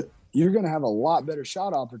 But you're going to have a lot better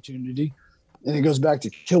shot opportunity, and it goes back to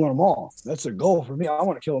killing them all. That's a goal for me. I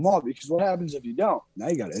want to kill them all, because what happens if you don't? Now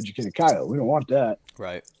you got to educate a coyote. We don't want that.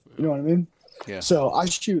 Right. You know what I mean? Yeah. So I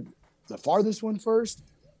shoot the farthest one first.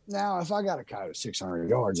 Now, if I got a coyote at 600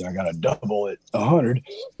 yards and I got a double at 100,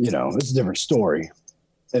 it's a different story.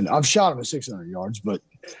 And I've shot him at 600 yards, but,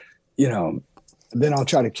 then I'll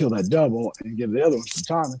try to kill that double and give the other one some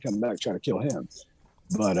time and come back and try to kill him.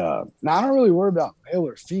 But now I don't really worry about male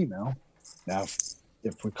or female. Now,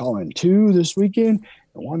 if we call in 2 this weekend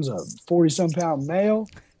The one's a 40-some pound male.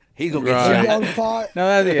 He's gonna Right. get Dog shot. pot.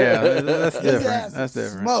 No, that's His different. ass That's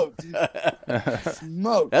is different. Smoked, dude.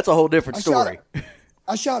 Smoked. That's a whole different story.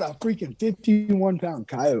 I shot a freaking 51-pound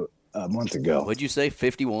coyote a month ago. What'd you say?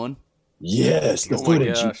 51? Yes, the Oh my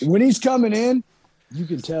footage. gosh. When he's coming in, you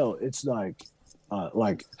can tell it's like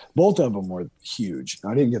both of them were huge.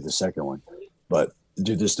 I didn't get the second one, but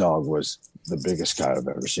dude, this dog was the biggest coyote I've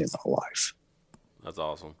ever seen in my life. That's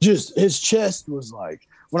awesome. Just his chest was like,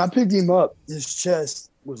 when I picked him up, his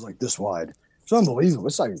chest was like this wide. It's unbelievable.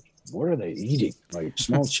 It's like, what are they eating? Like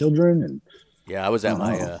small children and Yeah, I was at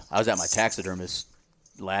Uh-huh. my taxidermist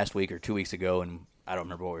last week or 2 weeks ago, and I don't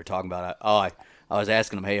remember what we were talking about. I was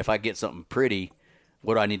asking him, hey, if I get something pretty,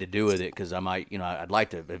 what do I need to do with it? Because I might, I'd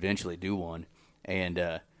like to eventually do one. And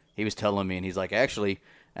he was telling me, and he's like, actually,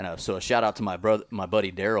 and so a shout out to my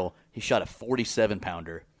buddy Daryl. He shot a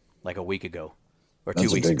 47-pounder like a week ago or 2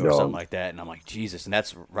 That's a weeks big ago, or dog. something like that. And I'm like, Jesus, and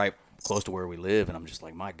that's right close to where we live. And I'm just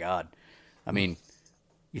like, my God. I mean,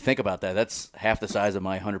 you think about that. That's half the size of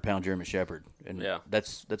my 100-pound German Shepherd, and Yeah.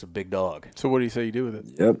 that's a big dog. So what do you say you do with it?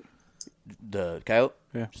 yep. The coyote,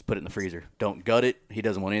 Yeah. just put it in the freezer. Don't gut it. He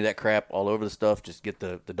doesn't want any of that crap all over the stuff. Just get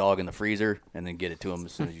the dog in the freezer and then get it to him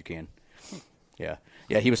as soon as you can. Yeah.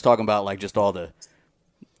 He was talking about like just all the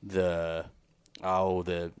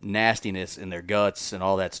nastiness in their guts and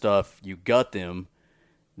all that stuff. You gut them,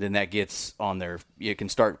 then that gets on their. You can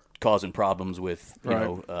start causing problems with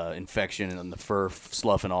infection and the fur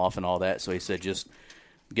sloughing off and all that. So he said just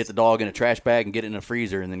get the dog in a trash bag and get it in a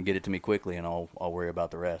freezer and then get it to me quickly and I'll worry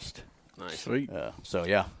about the rest. Nice. Sweet. So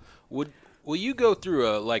yeah. Will you go through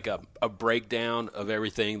a breakdown of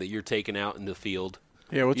everything that you're taking out in the field?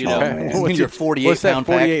 Yeah, what's You your know, pack? man. What's Your 48 what's that pound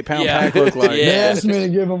pack? 48-pound Yeah. pack look like? Yeah. They asked me to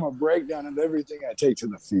give them a breakdown of everything I take to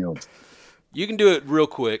the field. You can do it real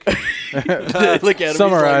quick. Look at him.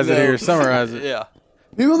 Summarize He's it like, here. no. Summarize it. Yeah.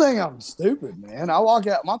 People think I'm stupid, man. I walk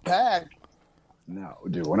out my pack. No,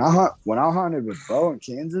 dude. When I hunted with Bo in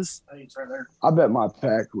Kansas, I bet my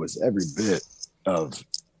pack was every bit of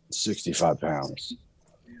 65 pounds.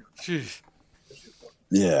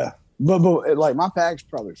 Yeah, but like my pack's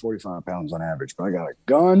probably 45 pounds on average. But I got a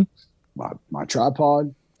gun, my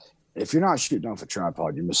tripod. If you're not shooting off a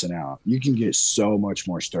tripod, you're missing out. You can get so much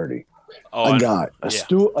more sturdy. Oh, I got a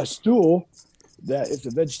yeah. stool that if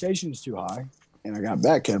the vegetation is too high and I got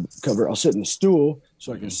back cover, I'll sit in the stool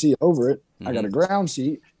so I can see over it. I got a ground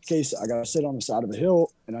seat in case I got to sit on the side of a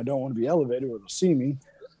hill and I don't want to be elevated where they'll see me.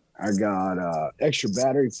 I got extra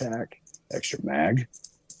battery pack, extra mag.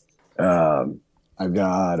 I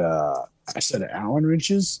got a set of Allen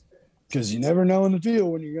wrenches because you never know in the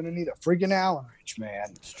field when you're going to need a freaking Allen wrench, man.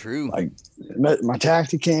 It's true. Like my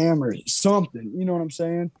Tacticam or something, you know what I'm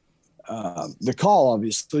saying? The call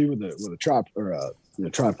obviously with a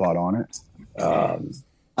tripod on it.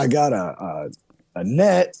 I got a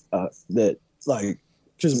net that like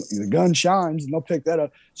because the gun shines and they'll pick that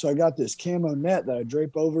up. So I got this camo net that I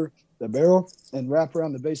drape over the barrel and wrap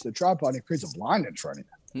around the base of the tripod and it creates a blind in front of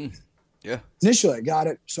you. Yeah. Initially, I got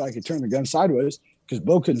it so I could turn the gun sideways because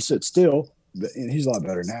Bo couldn't sit still, and he's a lot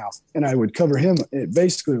better now. And I would cover him. It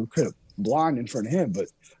basically would create a blind in front of him. But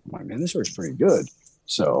I'm like, man, this works pretty good.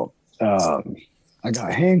 So I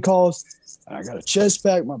got hand calls. I got a chest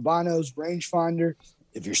pack, my binos, rangefinder.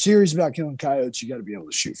 If you're serious about killing coyotes, you got to be able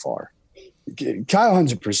to shoot far. Coyote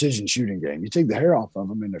hunt's a precision shooting game. You take the hair off of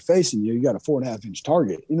them and they're facing you. You got a 4.5-inch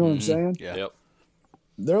target. You know what I'm saying? Yeah. Yep.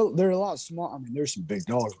 They're a lot small. I mean, there's some big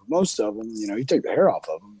dogs, but most of them, you take the hair off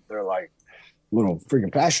of them, they're like little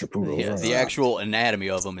freaking pasture poodles. Yeah, the actual anatomy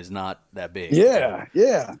of them is not that big. Yeah.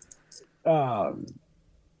 I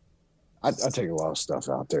take a lot of stuff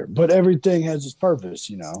out there, but everything has its purpose,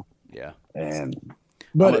 Yeah.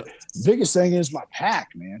 But biggest thing is my pack,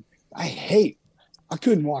 man. I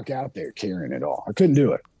couldn't walk out there carrying it all. I couldn't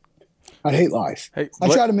do it. I hate life. Hey, I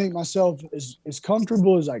try to make myself as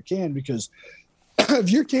comfortable as I can because if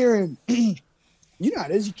you're carrying, you know how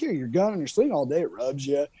it is, you carry your gun on your sleeve all day, it rubs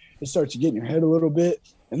you. It starts to get in your head a little bit.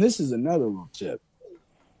 And this is another little tip.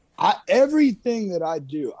 Everything that I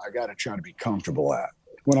do, I got to try to be comfortable at.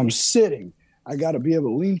 When I'm sitting, I got to be able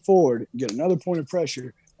to lean forward, get another point of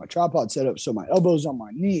pressure, my tripod set up so my elbow's on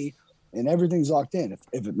my knee and everything's locked in.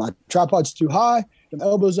 If my tripod's too high, the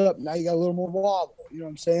elbow's up, now you got a little more wobble. You know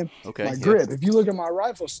what I'm saying? Okay. My grip. If you look at my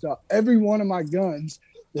rifle stuff, every one of my guns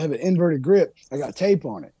that have an inverted grip, I got tape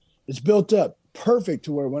on it. It's built up perfect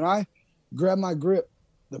to where when I grab my grip,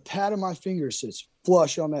 the pad of my finger sits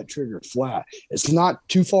flush on that trigger, flat. It's not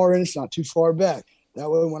too far in, it's not too far back. That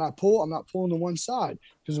way, when I pull, I'm not pulling to one side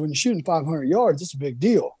because when you're shooting 500 yards, it's a big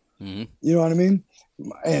deal. Mm-hmm. You know what I mean?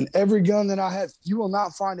 And every gun that I have, you will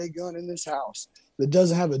not find a gun in this house that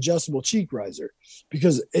doesn't have adjustable cheek riser,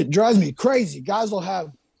 because it drives me crazy. Guys will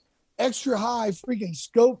have extra high freaking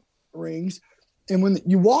scope rings, and when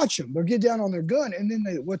you watch them, they'll get down on their gun, and then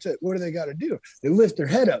what do they got to do? They lift their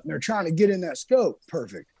head up and they're trying to get in that scope.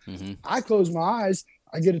 Perfect. I close my eyes.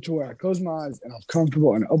 I get it to where I close my eyes and I'm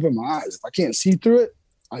comfortable and open my eyes. If I can't see through it,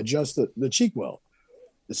 I adjust the cheek well.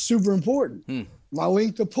 It's super important. My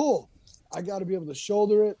length of pull, I got to be able to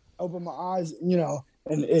shoulder it, open my eyes, and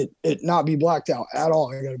it not be blacked out at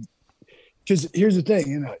all. I got to, because here's the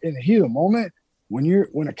thing, in the heat of the moment,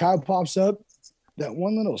 when a cow pops up, that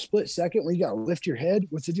one little split second where you got to lift your head,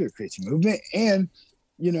 what's it do? It creates movement, and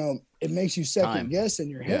it makes you second guess in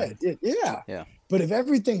your head. Yeah. But if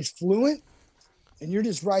everything's fluent and you're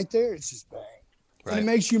just right there, it's just bang. Right. And it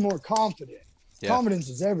makes you more confident. Yeah. Confidence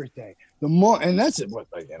is everything. The more, and that's what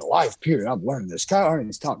in life, period. I've learned this. Kyle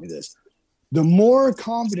Harney's taught me this. The more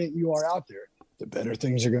confident you are out there, the better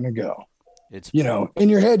things are going to go. It's in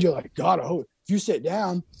your head, you're like, God, I hope. If you sit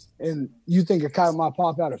down and you think a coyote might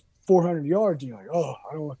pop out of 400 yards, and you're like, oh,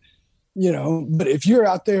 I don't want, but if you're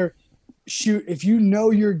out there if you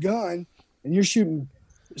know your gun and you're shooting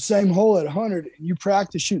the same hole at 100 and you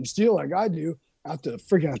practice shooting steel like I do out to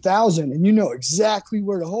freaking 1,000, and you know exactly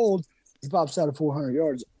where to hold, he pops out of 400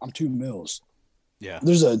 yards, I'm 2 mils. Yeah.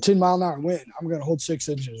 There's a 10-mile-an-hour wind. I'm going to hold 6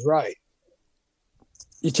 inches right.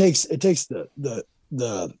 It takes the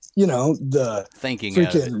thinking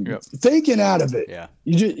thinking out of it. Yeah.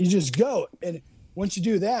 You just go, and once you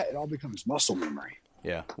do that, it all becomes muscle memory.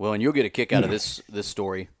 Yeah. Well, and you'll get a kick out of this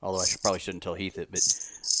story, although I probably shouldn't tell Heath it, but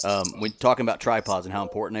when talking about tripods and how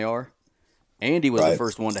important they are, Andy was the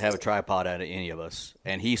first one to have a tripod out of any of us,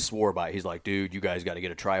 and he swore by it. He's like, dude, you guys got to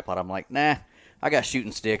get a tripod. I'm like, nah, I got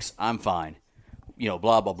shooting sticks. I'm fine.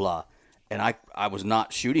 Blah, blah, blah. And I was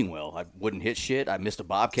not shooting well. I wouldn't hit shit. I missed a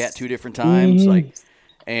bobcat 2 different times.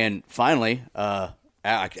 And finally,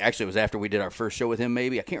 actually it was after we did our first show with him,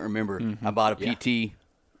 maybe. I can't remember. I bought a PT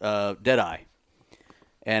Deadeye.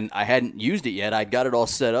 And I hadn't used it yet. I'd got it all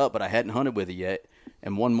set up, but I hadn't hunted with it yet.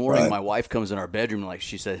 And one morning, my wife comes in our bedroom, and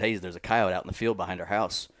she said, hey, there's a coyote out in the field behind our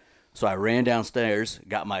house. So I ran downstairs,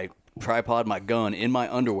 got my tripod, my gun in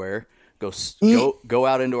my underwear, go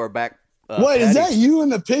out into our back Wait, patio. Is that you in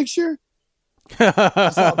the picture? I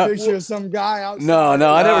saw a picture of some guy outside. No,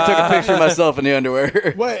 I never took a picture of myself in the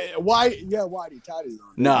underwear. Wait, whitey tighties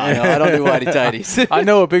on. No, I don't do whitey tighties. I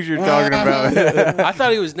know what picture you're talking about. I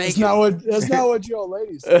thought he was naked. That's not what you old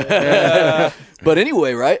ladies say. But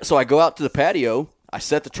anyway, right? So I go out to the patio. I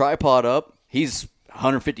set the tripod up. He's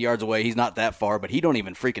 150 yards away. He's not that far, but he don't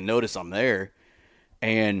even freaking notice I'm there.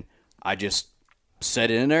 And I just set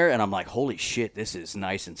it in there, and I'm like, holy shit, this is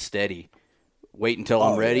nice and steady. Wait until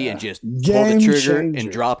I'm ready and just pull the trigger and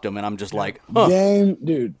dropped them, and I'm just like, huh.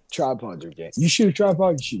 Dude, tripods are game. You shoot a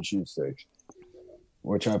tripod, you shoot sticks.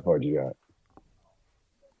 What tripod you got?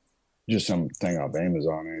 Just something off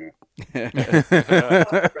Amazon, ain't it?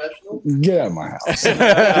 Get out of my house.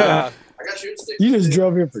 I got shooting sticks. You just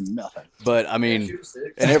drove here for nothing. But I mean,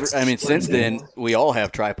 since then we all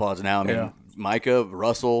have tripods now. I mean, Micah,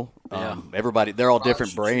 Russell, everybody, they're all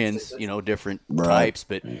different brands, different types,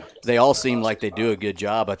 but they all seem like they do a good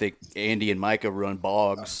job. I think Andy and Micah run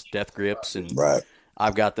Boggs, Death Grips, and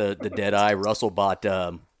I've got the Deadeye. Russell bought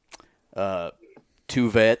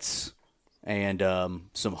 2 Vets and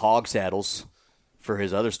some Hog Saddles for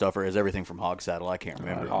his other stuff, or is everything from Hog Saddle? I can't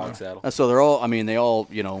remember. Hog Saddle. So they're all, they all,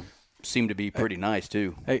 seem to be pretty nice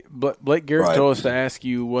too. Hey, Blake Garrett told us to ask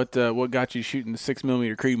you what got you shooting the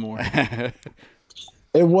 6mm Creedmoor.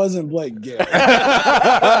 It wasn't Blake Garrett.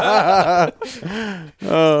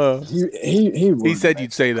 He said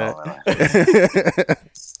you'd say that.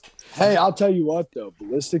 Hey, I'll tell you what though,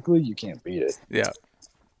 ballistically, you can't beat it. Yeah,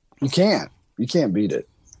 you can't beat it.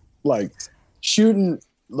 Like shooting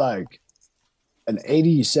like an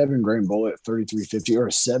 87 grain bullet at 3350 or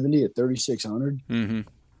a 70 at 3600. Mm-hmm.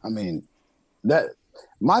 I mean, that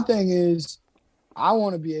my thing is, I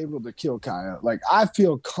want to be able to kill coyote. Like I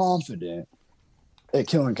feel confident at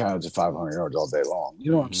killing coyotes at 500 yards all day long. You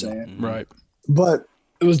know what I'm saying? Right. But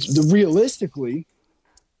it was realistically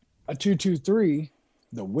a 223.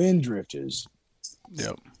 The wind drift is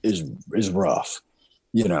rough,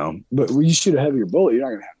 But when you shoot a heavier bullet, you're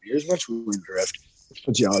not gonna have near as much wind drift. It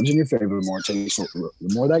puts the odds in your favor more. The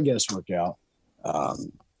more that guesswork out.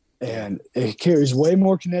 And it carries way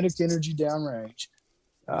more kinetic energy downrange.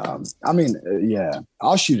 I'll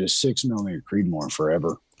shoot a 6mm Creedmoor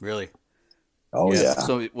forever. Really? Oh, yeah.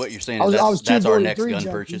 So what you're saying is that's our next gun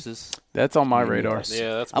purchases? That's on my radar.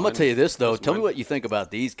 Yeah, I'm going to tell you this, though. Tell me what you think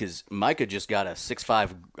about these, because Micah just got a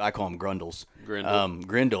 6.5, I call them Grundles.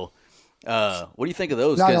 Grindle. What do you think of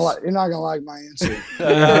those? You're not gonna like my answer.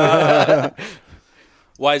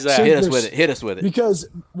 Why is that? Hit us with it. Because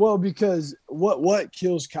what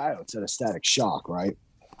kills coyotes at a static shock, right?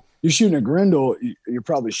 You're shooting a Grendel, you're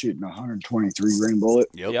probably shooting a 123 grain bullet.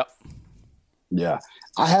 Yep. Yeah.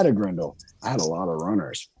 I had a Grendel. I had a lot of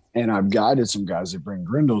runners, and I've guided some guys that bring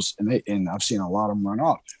Grendels, and I've seen a lot of them run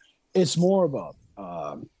off. It's more of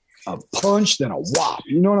a punch than a whop.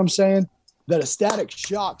 You know what I'm saying? That a static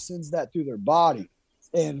shock sends that through their body,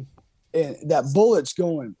 and that bullet's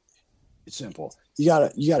going. It's simple. You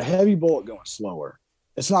got a heavy bullet going slower.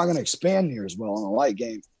 It's not going to expand near as well on a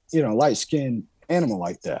light skinned animal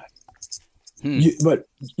like that. But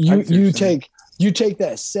you take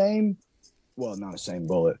that same, well, not the same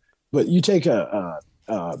bullet, but you take a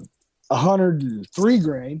 103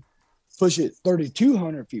 grain, push it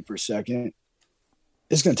 3,200 feet per second.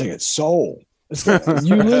 It's going to take its soul.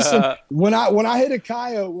 You listen when I hit a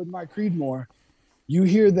coyote with my Creedmoor, you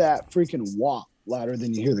hear that freaking whop louder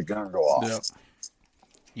than you hear the gun go off. Yep.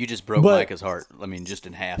 You just broke Micah's heart. I mean, just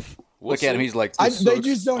in half. Look at him. He's like, they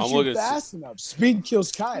just don't shoot fast enough. Speed kills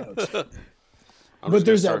coyotes. But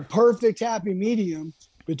there's that perfect happy medium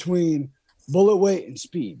between bullet weight and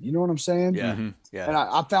speed. You know what I'm saying? Yeah. Mm-hmm. Yeah. And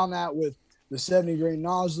I found that with the 70 grain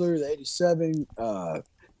Nosler, the 87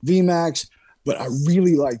 VMAX. But I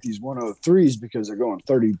really like these 103s because they're going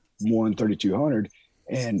 31, 3,200,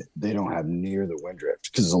 and they don't have near the wind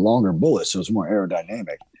drift because it's a longer bullet, so it's more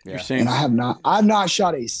aerodynamic. Yeah. And I've not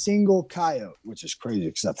shot a single coyote, which is crazy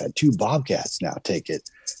because I've had 2 bobcats now take it.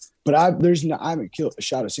 But I haven't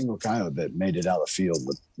shot a single coyote that made it out of the field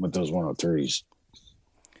with those 103s.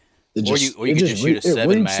 Or you could just shoot a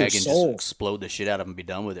 7 mag and just explode the shit out of them and be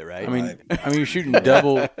done with it, right? I mean, you're shooting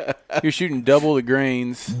double. You're shooting double the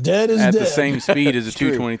grains the same speed as a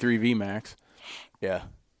 223 VMAX. Yeah.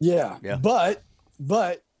 Yeah.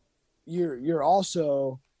 But you're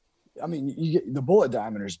also, I mean, you get the bullet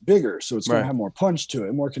diameter is bigger, so it's going to have more punch to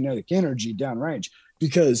it, more kinetic energy downrange.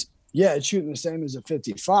 Because it's shooting the same as a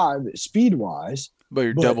 55 speed wise. But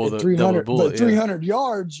you're double the 300 bullet. But 300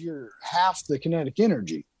 yards, you're half the kinetic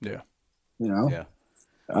energy. Yeah. You know? Yeah.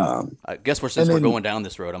 I guess since we're going down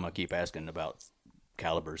this road, I'm going to keep asking about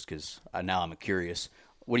calibers because now I'm curious.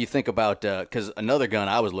 What do you think about, because another gun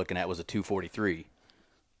I was looking at was a 243.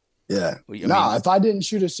 Yeah. If I didn't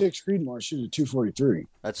shoot a 6 Creedmoor, I'd shoot a 243.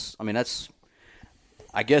 I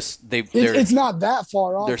guess it's not that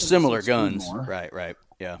far off. They're similar guns. Creedmoor. Right.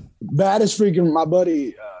 Yeah. Baddest freaking, my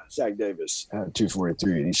buddy, Zach Davis had a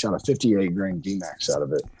 243 and he shot a 58 grain DMAX out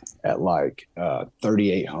of it at like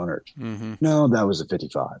 3,800. Mm-hmm. No, that was a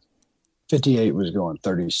 55. 58 was going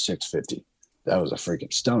 3650. That was a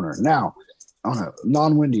freaking stoner. Now, on a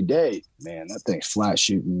non-windy day, man, that thing's flat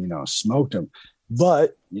shooting, smoked him.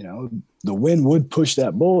 But, the wind would push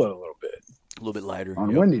that bullet a little bit lighter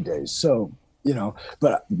on windy days. So,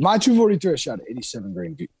 but my 243, I shot an 87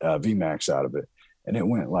 grain VMAX out of it. And it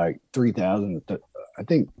went like 3,000, I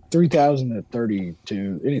think 3,000 to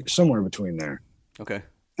 32, somewhere between there. Okay.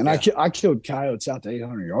 And I killed coyotes out to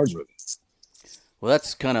 800 yards with it. Well,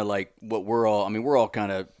 that's kind of like what we're all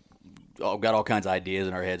kind of got all kinds of ideas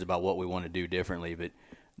in our heads about what we want to do differently. But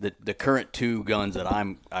the current 2 guns that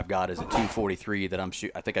I've got is a 243 that I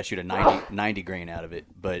think I shoot a 90 grain out of it,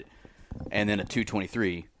 and then a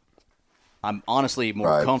 223. I'm honestly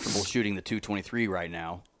more comfortable shooting the 223 right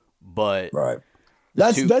now, but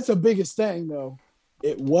that's the biggest thing though.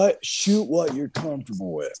 Shoot what you're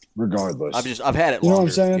comfortable with, regardless. I've had it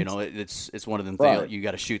longer. You know what I'm saying? It's one of them things. You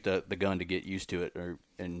got to shoot the gun to get used to it,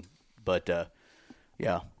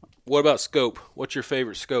 yeah. What about scope? What's your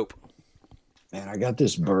favorite scope? Man, I got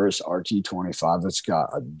this Burris RT25 that's got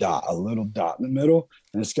a little dot in the middle,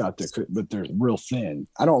 and it's got but they're real thin.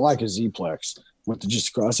 I don't like a Z-Plex with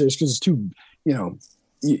just crosshairs because it's too,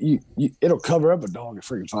 it'll cover up a dog at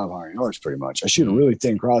freaking 500 yards pretty much. I shoot a really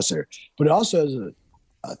thin crosshair, but it also has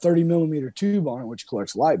a 30 millimeter tube on it, which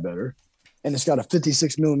collects light better, and it's got a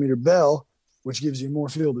 56 millimeter bell, which gives you more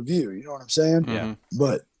field of view. You know what I'm saying? Yeah.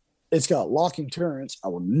 But it's got locking turrets. I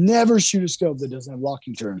will never shoot a scope that doesn't have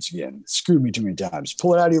locking turrets again. It screwed me too many times.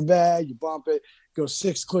 Pull it out of your bag, you bump it, go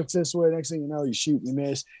 6 clicks this way. Next thing you know, you shoot and you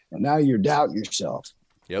miss, and now you're doubting yourself.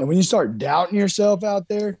 Yep. And when you start doubting yourself out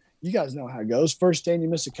there, you guys know how it goes. First stand, you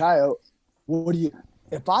miss a coyote.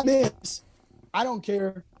 If I miss, I don't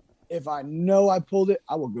care. If I know I pulled it,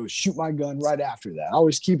 I will go shoot my gun right after that. I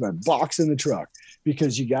always keep a box in the truck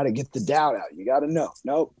because you got to get the doubt out. You got to know.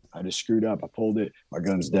 Nope, I just screwed up. I pulled it. My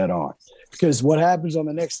gun's dead on. Because what happens on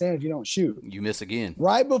the next stand if you don't shoot? You miss again.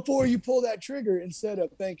 Right before you pull that trigger, instead of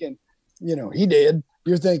thinking, he did,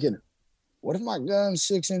 you're thinking, what if my gun's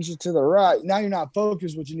 6 inches to the right? Now you're not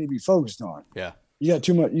focused what you need to be focused on. Yeah. You got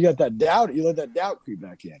too much. You got that doubt. You let that doubt creep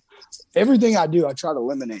back in. Everything I do, I try to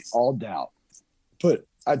eliminate all doubt.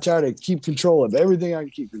 I try to keep control of everything I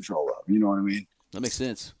can keep control of. You know what I mean? That makes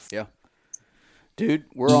sense. Yeah. Dude,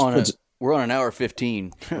 we're on an hour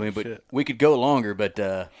 15. I mean, but we could go longer, but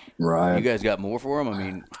right. You guys got more for them? I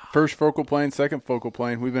mean, first focal plane, second focal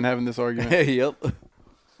plane. We've been having this argument. Yep.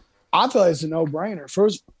 I feel like it's a no-brainer.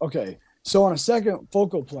 First, okay, so on a second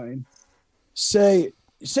focal plane, say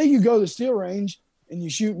you go to the steel range and you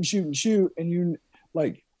shoot, and you,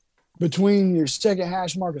 like, between your second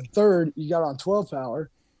hash mark and third, you got on 12 power.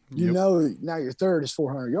 You know now your third is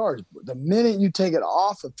 400 yards. But the minute you take it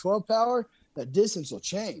off of 12 power, that distance will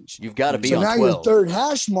change. You've got to be on 12. So now your third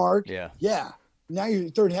hash mark, yeah. Now your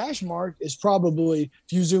third hash mark is probably,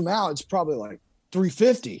 if you zoom out, it's probably like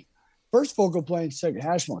 350. First focal plane, second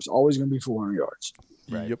hash mark is always going to be 400 yards.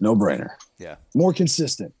 Right. Yep. No brainer. Yeah. More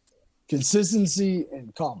consistent. Consistency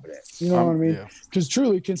and confidence. You know what I mean? Because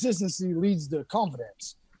truly, consistency leads to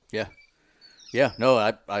confidence. Yeah. Yeah. No,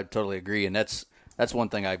 I totally agree. And that's one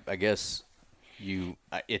thing I guess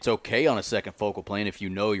it's okay on a second focal plane if you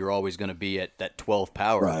know you're always going to be at that 12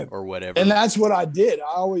 power or whatever. And that's what I did.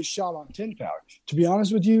 I always shot on 10 power. To be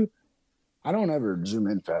honest with you, I don't ever zoom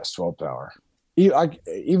in past 12 power. I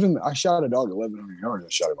shot a dog 1,100 yards. I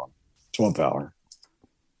shot him on 12 power.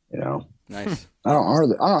 You know, nice. I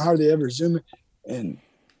don't hardly ever zoom in, and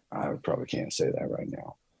I probably can't say that right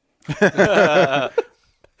now.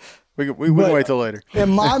 we can wait till later. In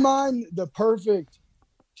my mind, the perfect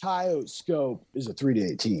coyote scope is a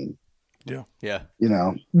 3-18. Yeah. You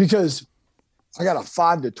know, because I got a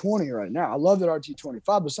 5-20 right now. I love that RT-25,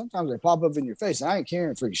 but sometimes they pop up in your face, and I ain't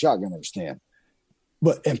carrying a freaking shotgun ever stand.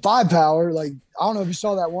 But in 5 power, like, I don't know if you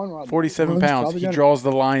saw that one. 47 pounds. He draws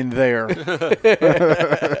the line there.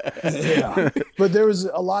 Yeah. But there was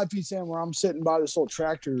a live PCM where I'm sitting by this little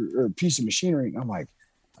tractor or piece of machinery, and I'm like,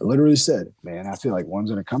 I literally said, man, I feel like one's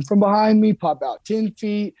going to come from behind me, pop out 10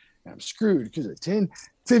 feet, and I'm screwed because at 10,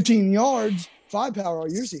 15 yards, 5 power,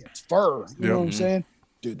 all you're seeing is fur. You know what I'm saying?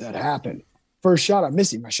 Dude, that happened. First shot, I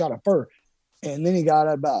missed him. I shot a fur. And then he got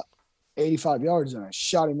at about 85 yards, and I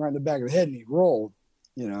shot him right in the back of the head, and he rolled.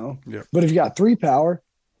 You know, But if you got 3 power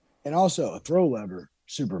and also a throw lever,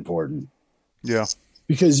 super important. Yeah.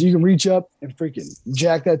 Because you can reach up and freaking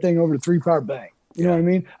jack that thing over to 3 power, bang. You know what I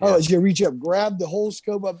mean? Oh, you can reach up, grab the whole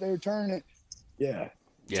scope up there, turn it. Yeah.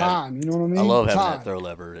 Time. You know what I mean? I love having that throw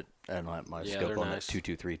lever at my scope on that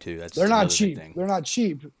 2.232. They're not cheap. They're not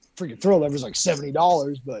cheap. Freaking throw lever's like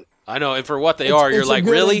 $70, but I know. And for what they are, you're like,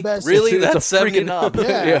 really? Really? That's a freaking knob.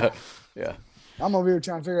 Yeah. I'm over here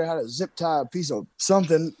trying to figure out how to zip tie a piece of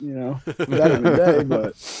something, you know, back in the day.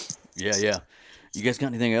 But yeah. You guys got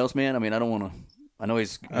anything else, man? I mean, I don't want to. I know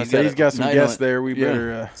he's got some guests there. We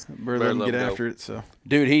better let him get after it. So,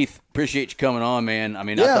 dude, Heath, appreciate you coming on, man. I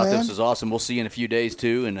mean, I thought this was awesome. We'll see you in a few days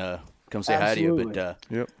too, and come say hi to you. But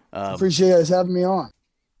appreciate you guys having me on.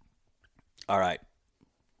 All right,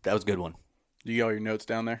 that was a good one. You got all your notes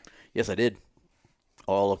down there? Yes, I did.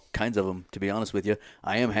 All kinds of them, to be honest with you.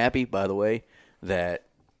 I am happy, by the way, that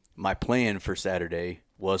my plan for Saturday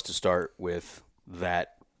was to start with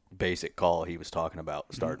that basic call he was talking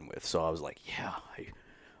about starting with. So I was like, yeah,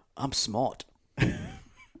 I'm smart.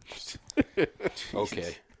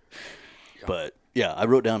 Okay. But yeah, I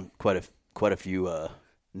wrote down quite a few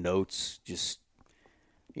notes. Just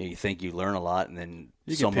you think you learn a lot, and then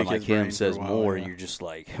someone like him says more, and you're just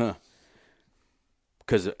like, huh.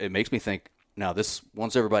 Because it makes me think. Now,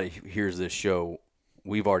 once everybody hears this show,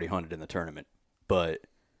 we've already hunted in the tournament. But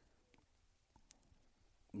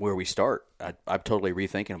where we start, I'm totally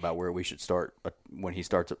rethinking about where we should start when he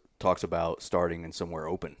talks about starting in somewhere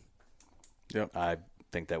open. Yep. I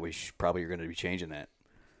think that we probably are going to be changing that.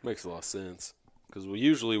 Makes a lot of sense because we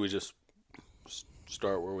just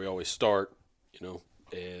start where we always start, you know,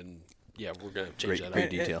 and we're going to change that. Great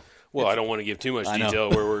detail. Well, I don't want to give too much detail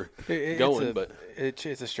where we're going, but it's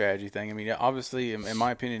a strategy thing. I mean, obviously, in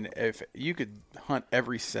my opinion, if you could hunt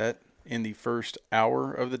every set in the first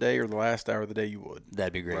hour of the day or the last hour of the day, you would.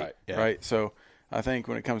 That'd be great. Right. Yeah. Right. So I think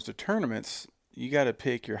when it comes to tournaments, you got to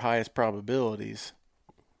pick your highest probabilities.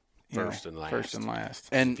 First and last.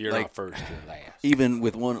 And if you're not first, you're last. Even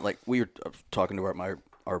with one, like we were talking to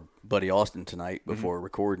our buddy Austin tonight before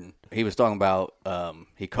recording. He was talking about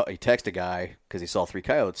he texted a guy because he saw 3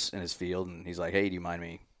 coyotes in his field, and he's like, "Hey, do you mind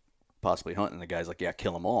me possibly hunting?" The guy's like, "Yeah,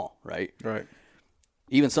 kill them all." Right.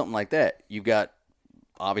 Even something like that, you've got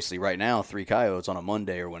obviously right now 3 coyotes on a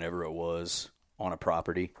Monday or whenever it was on a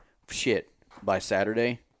property. Shit, by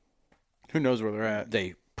Saturday, who knows where they're at?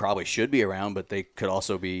 They probably should be around, but they could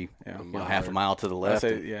also be half a mile to the left.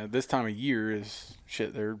 This time of year is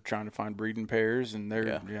shit. They're trying to find breeding pairs, and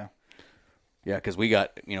they're Yeah, because we've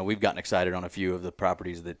gotten excited on a few of the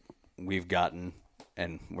properties that we've gotten,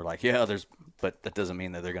 and we're like, but that doesn't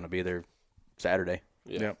mean that they're going to be there Saturday.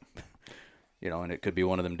 Yep. And it could be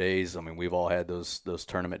one of them days. I mean, we've all had those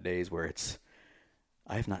tournament days where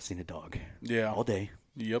I have not seen a dog all day.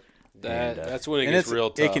 Yep. That's when it gets real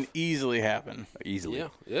tough. It can easily happen. Easily.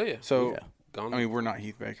 Yeah. So, I mean, we're not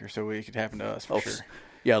Heath Baker, so it could happen to us for sure.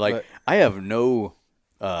 Yeah, I have no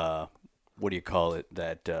what do you call it?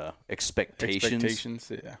 That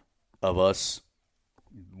expectations of us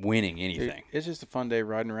winning anything. It's just a fun day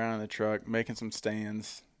riding around in the truck, making some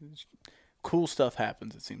stands. Cool stuff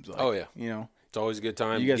happens, it seems like. Oh, yeah. It's always a good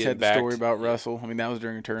time. You guys had the story about Russell. I mean, that was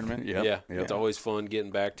during a tournament. Yeah. It's always fun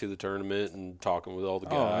getting back to the tournament and talking with all the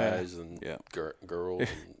guys and girls. And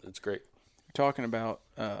it's great. Talking about,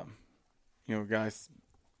 guys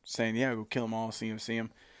saying, go kill them all, see them.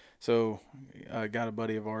 So I got a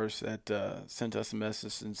buddy of ours that sent us a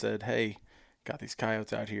message and said, hey, got these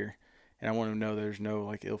coyotes out here. And I want them to know there's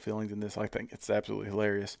no, ill feelings in this. I think it's absolutely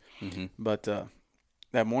hilarious. Mm-hmm. But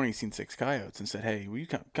that morning he seen 6 coyotes and said, hey, will you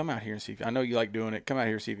come out here and see I know you like doing it. Come out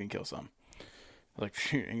here and see if you can kill some. I was like,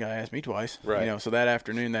 shoot, ain't got to ask me twice. Right. So that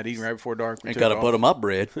afternoon, that evening right before dark, Ain't got to put them up,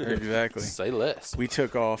 Brad. Exactly. Say less. We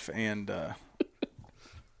took off and I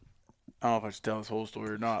don't know if I should tell this whole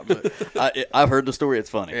story or not, but I've heard the story. It's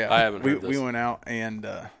funny. Yeah, I haven't heard this. We went out and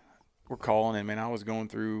we're calling him, and I was going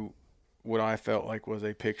through what I felt like was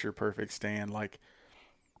a picture-perfect stand. Like,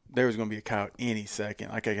 there was going to be a coyote any second.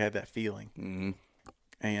 Like, I had that feeling. Mm-hmm.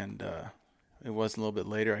 And it wasn't a little bit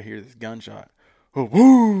later, I hear this gunshot. Oh,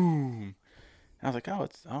 boom! And I was like,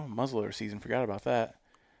 it's muzzleloader season. Forgot about that.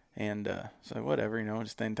 And so whatever,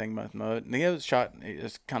 just didn't think about the mud. And it was shot. It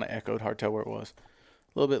just kind of echoed. Hard to tell where it was.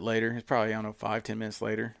 A little bit later, it's probably, 5-10 minutes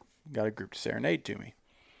later, got a group to serenade to me.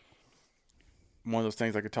 One of those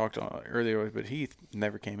things I could talk to earlier, but Heath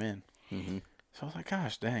never came in. Mm-hmm. So I was like,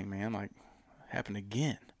 gosh, dang, man, happened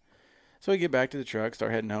again. So we get back to the truck,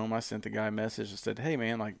 start heading home. I sent the guy a message and said, hey,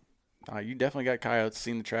 man, you definitely got coyotes,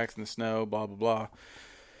 seen the tracks in the snow, blah, blah, blah.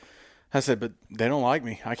 I said, but they don't like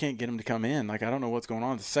me. I can't get them to come in. I don't know what's going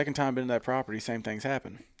on. The second time I've been to that property, same things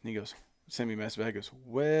happen. And he goes, send me a message back. He goes,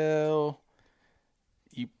 well,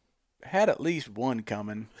 you had at least one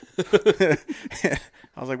coming. I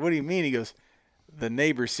was like, what do you mean? He goes, the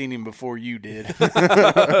neighbor seen him before you did.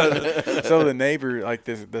 So the neighbor,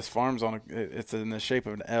 this farm's it's in the shape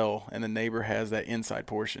of an L, and the neighbor has that inside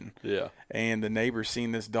portion. Yeah. And the neighbor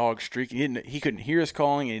seen this dog streaking. He couldn't hear us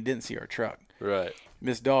calling, and he didn't see our truck. Right.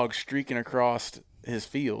 This dog streaking across his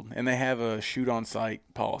field, and they have a shoot on sight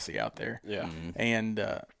policy out there. Yeah. Mm-hmm. And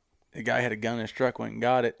the guy had a gun in his truck, went and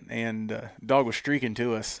got it, and the dog was streaking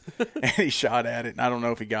to us, and he shot at it. And I don't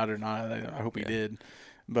know if he got it or not. I hope he did.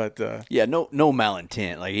 But no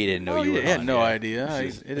malintent. He didn't know you were. He had no idea.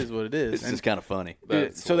 It is what it is. It's just kind of funny.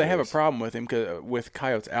 So they have a problem with him with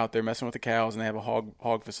coyotes out there messing with the cows, and they have a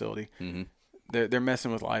hog facility. Mm-hmm. They're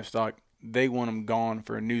messing with livestock. They want them gone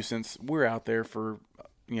for a nuisance. We're out there for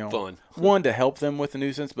fun. One, to help them with the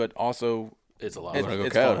nuisance, but also it's a lot.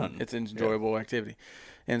 It's fun. It's an enjoyable activity.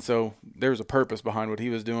 And so there's a purpose behind what he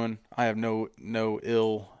was doing. I have no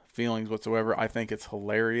ill feelings whatsoever. I think it's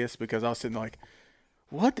hilarious because I was sitting like,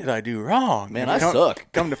 what did I do wrong? Man, I suck.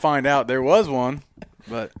 Come to find out there was one,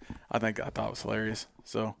 but I thought it was hilarious.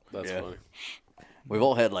 So that's funny. We've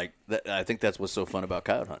all had that. I think that's what's so fun about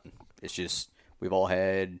coyote hunting. It's just we've all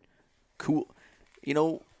had cool.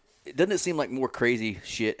 Doesn't it seem like more crazy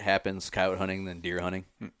shit happens coyote hunting than deer hunting?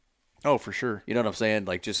 Oh, for sure. You know what I'm saying?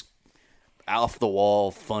 Just off the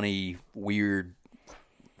wall, funny, weird,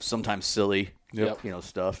 sometimes silly,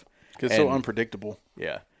 stuff. It's so unpredictable.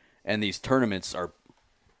 Yeah. And these tournaments are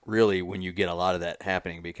really when you get a lot of that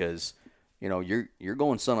happening because, you're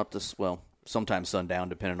going sun up to, sometimes sundown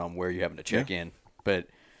depending on where you're having to check in. But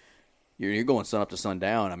you're going sun up to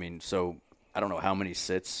sundown. I mean, so I don't know how many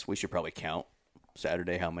sits. We should probably count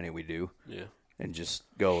Saturday how many we do. Yeah. And just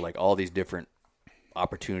go all these different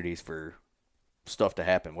opportunities for stuff to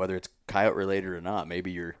happen, whether it's coyote related or not.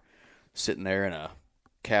 Maybe you're sitting there and a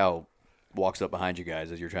cow walks up behind you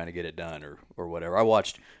guys as you're trying to get it done or whatever. I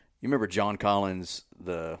watched, you remember John Collins,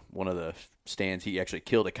 one of the stands he actually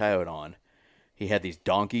killed a coyote on. He had these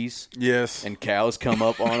donkeys and cows come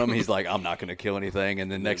up on him. He's like, I'm not going to kill anything.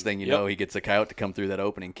 And then next thing you know, he gets a coyote to come through that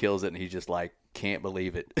opening, kills it, and he's just can't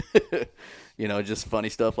believe it. Just funny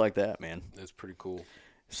stuff like that, man. That's pretty cool.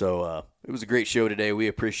 So it was a great show today. We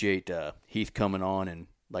appreciate Heath coming on, and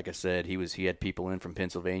like I said, he had people in from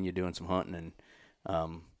Pennsylvania doing some hunting,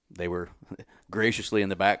 and they were graciously in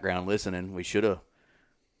the background listening. We should have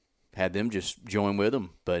had them just join with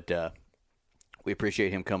them, but we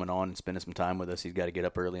appreciate him coming on and spending some time with us. He's got to get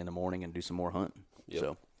up early in the morning and do some more hunting. Yep.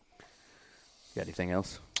 So, got anything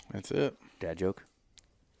else? That's it. Dad joke?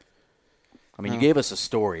 I mean, you gave us a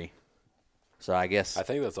story, so I guess. I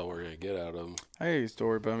think that's all we're going to get out of him. I hate a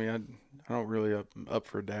story, but I mean, I don't really up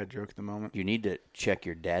for a dad joke at the moment. You need to check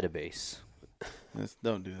your database.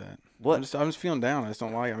 Don't do that. What? I'm just feeling down. I just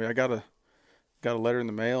don't like it. I mean, I got a letter in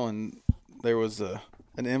the mail, and there was an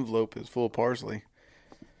envelope. It was full of parsley,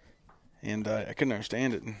 and I couldn't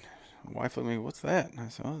understand it. And my wife looked at me, "What's that?" And I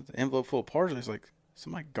said, "Oh, it's an envelope full of parsley." It's like,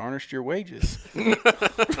 somebody garnished your wages.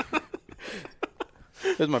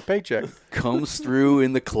 There's my paycheck. Comes through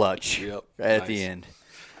in the clutch at the Nice. end.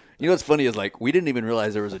 You know what's funny is, like, we didn't even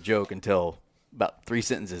realize there was a joke until about 3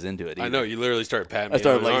 sentences into it. I know, you literally started patting me. I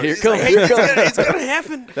started on the like, arm. here He's it comes, here it comes. It's going to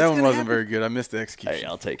happen. That one wasn't very good. I missed the execution. Hey,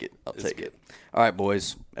 I'll take it. I'll take it. All right,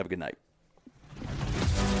 boys. Have a good night.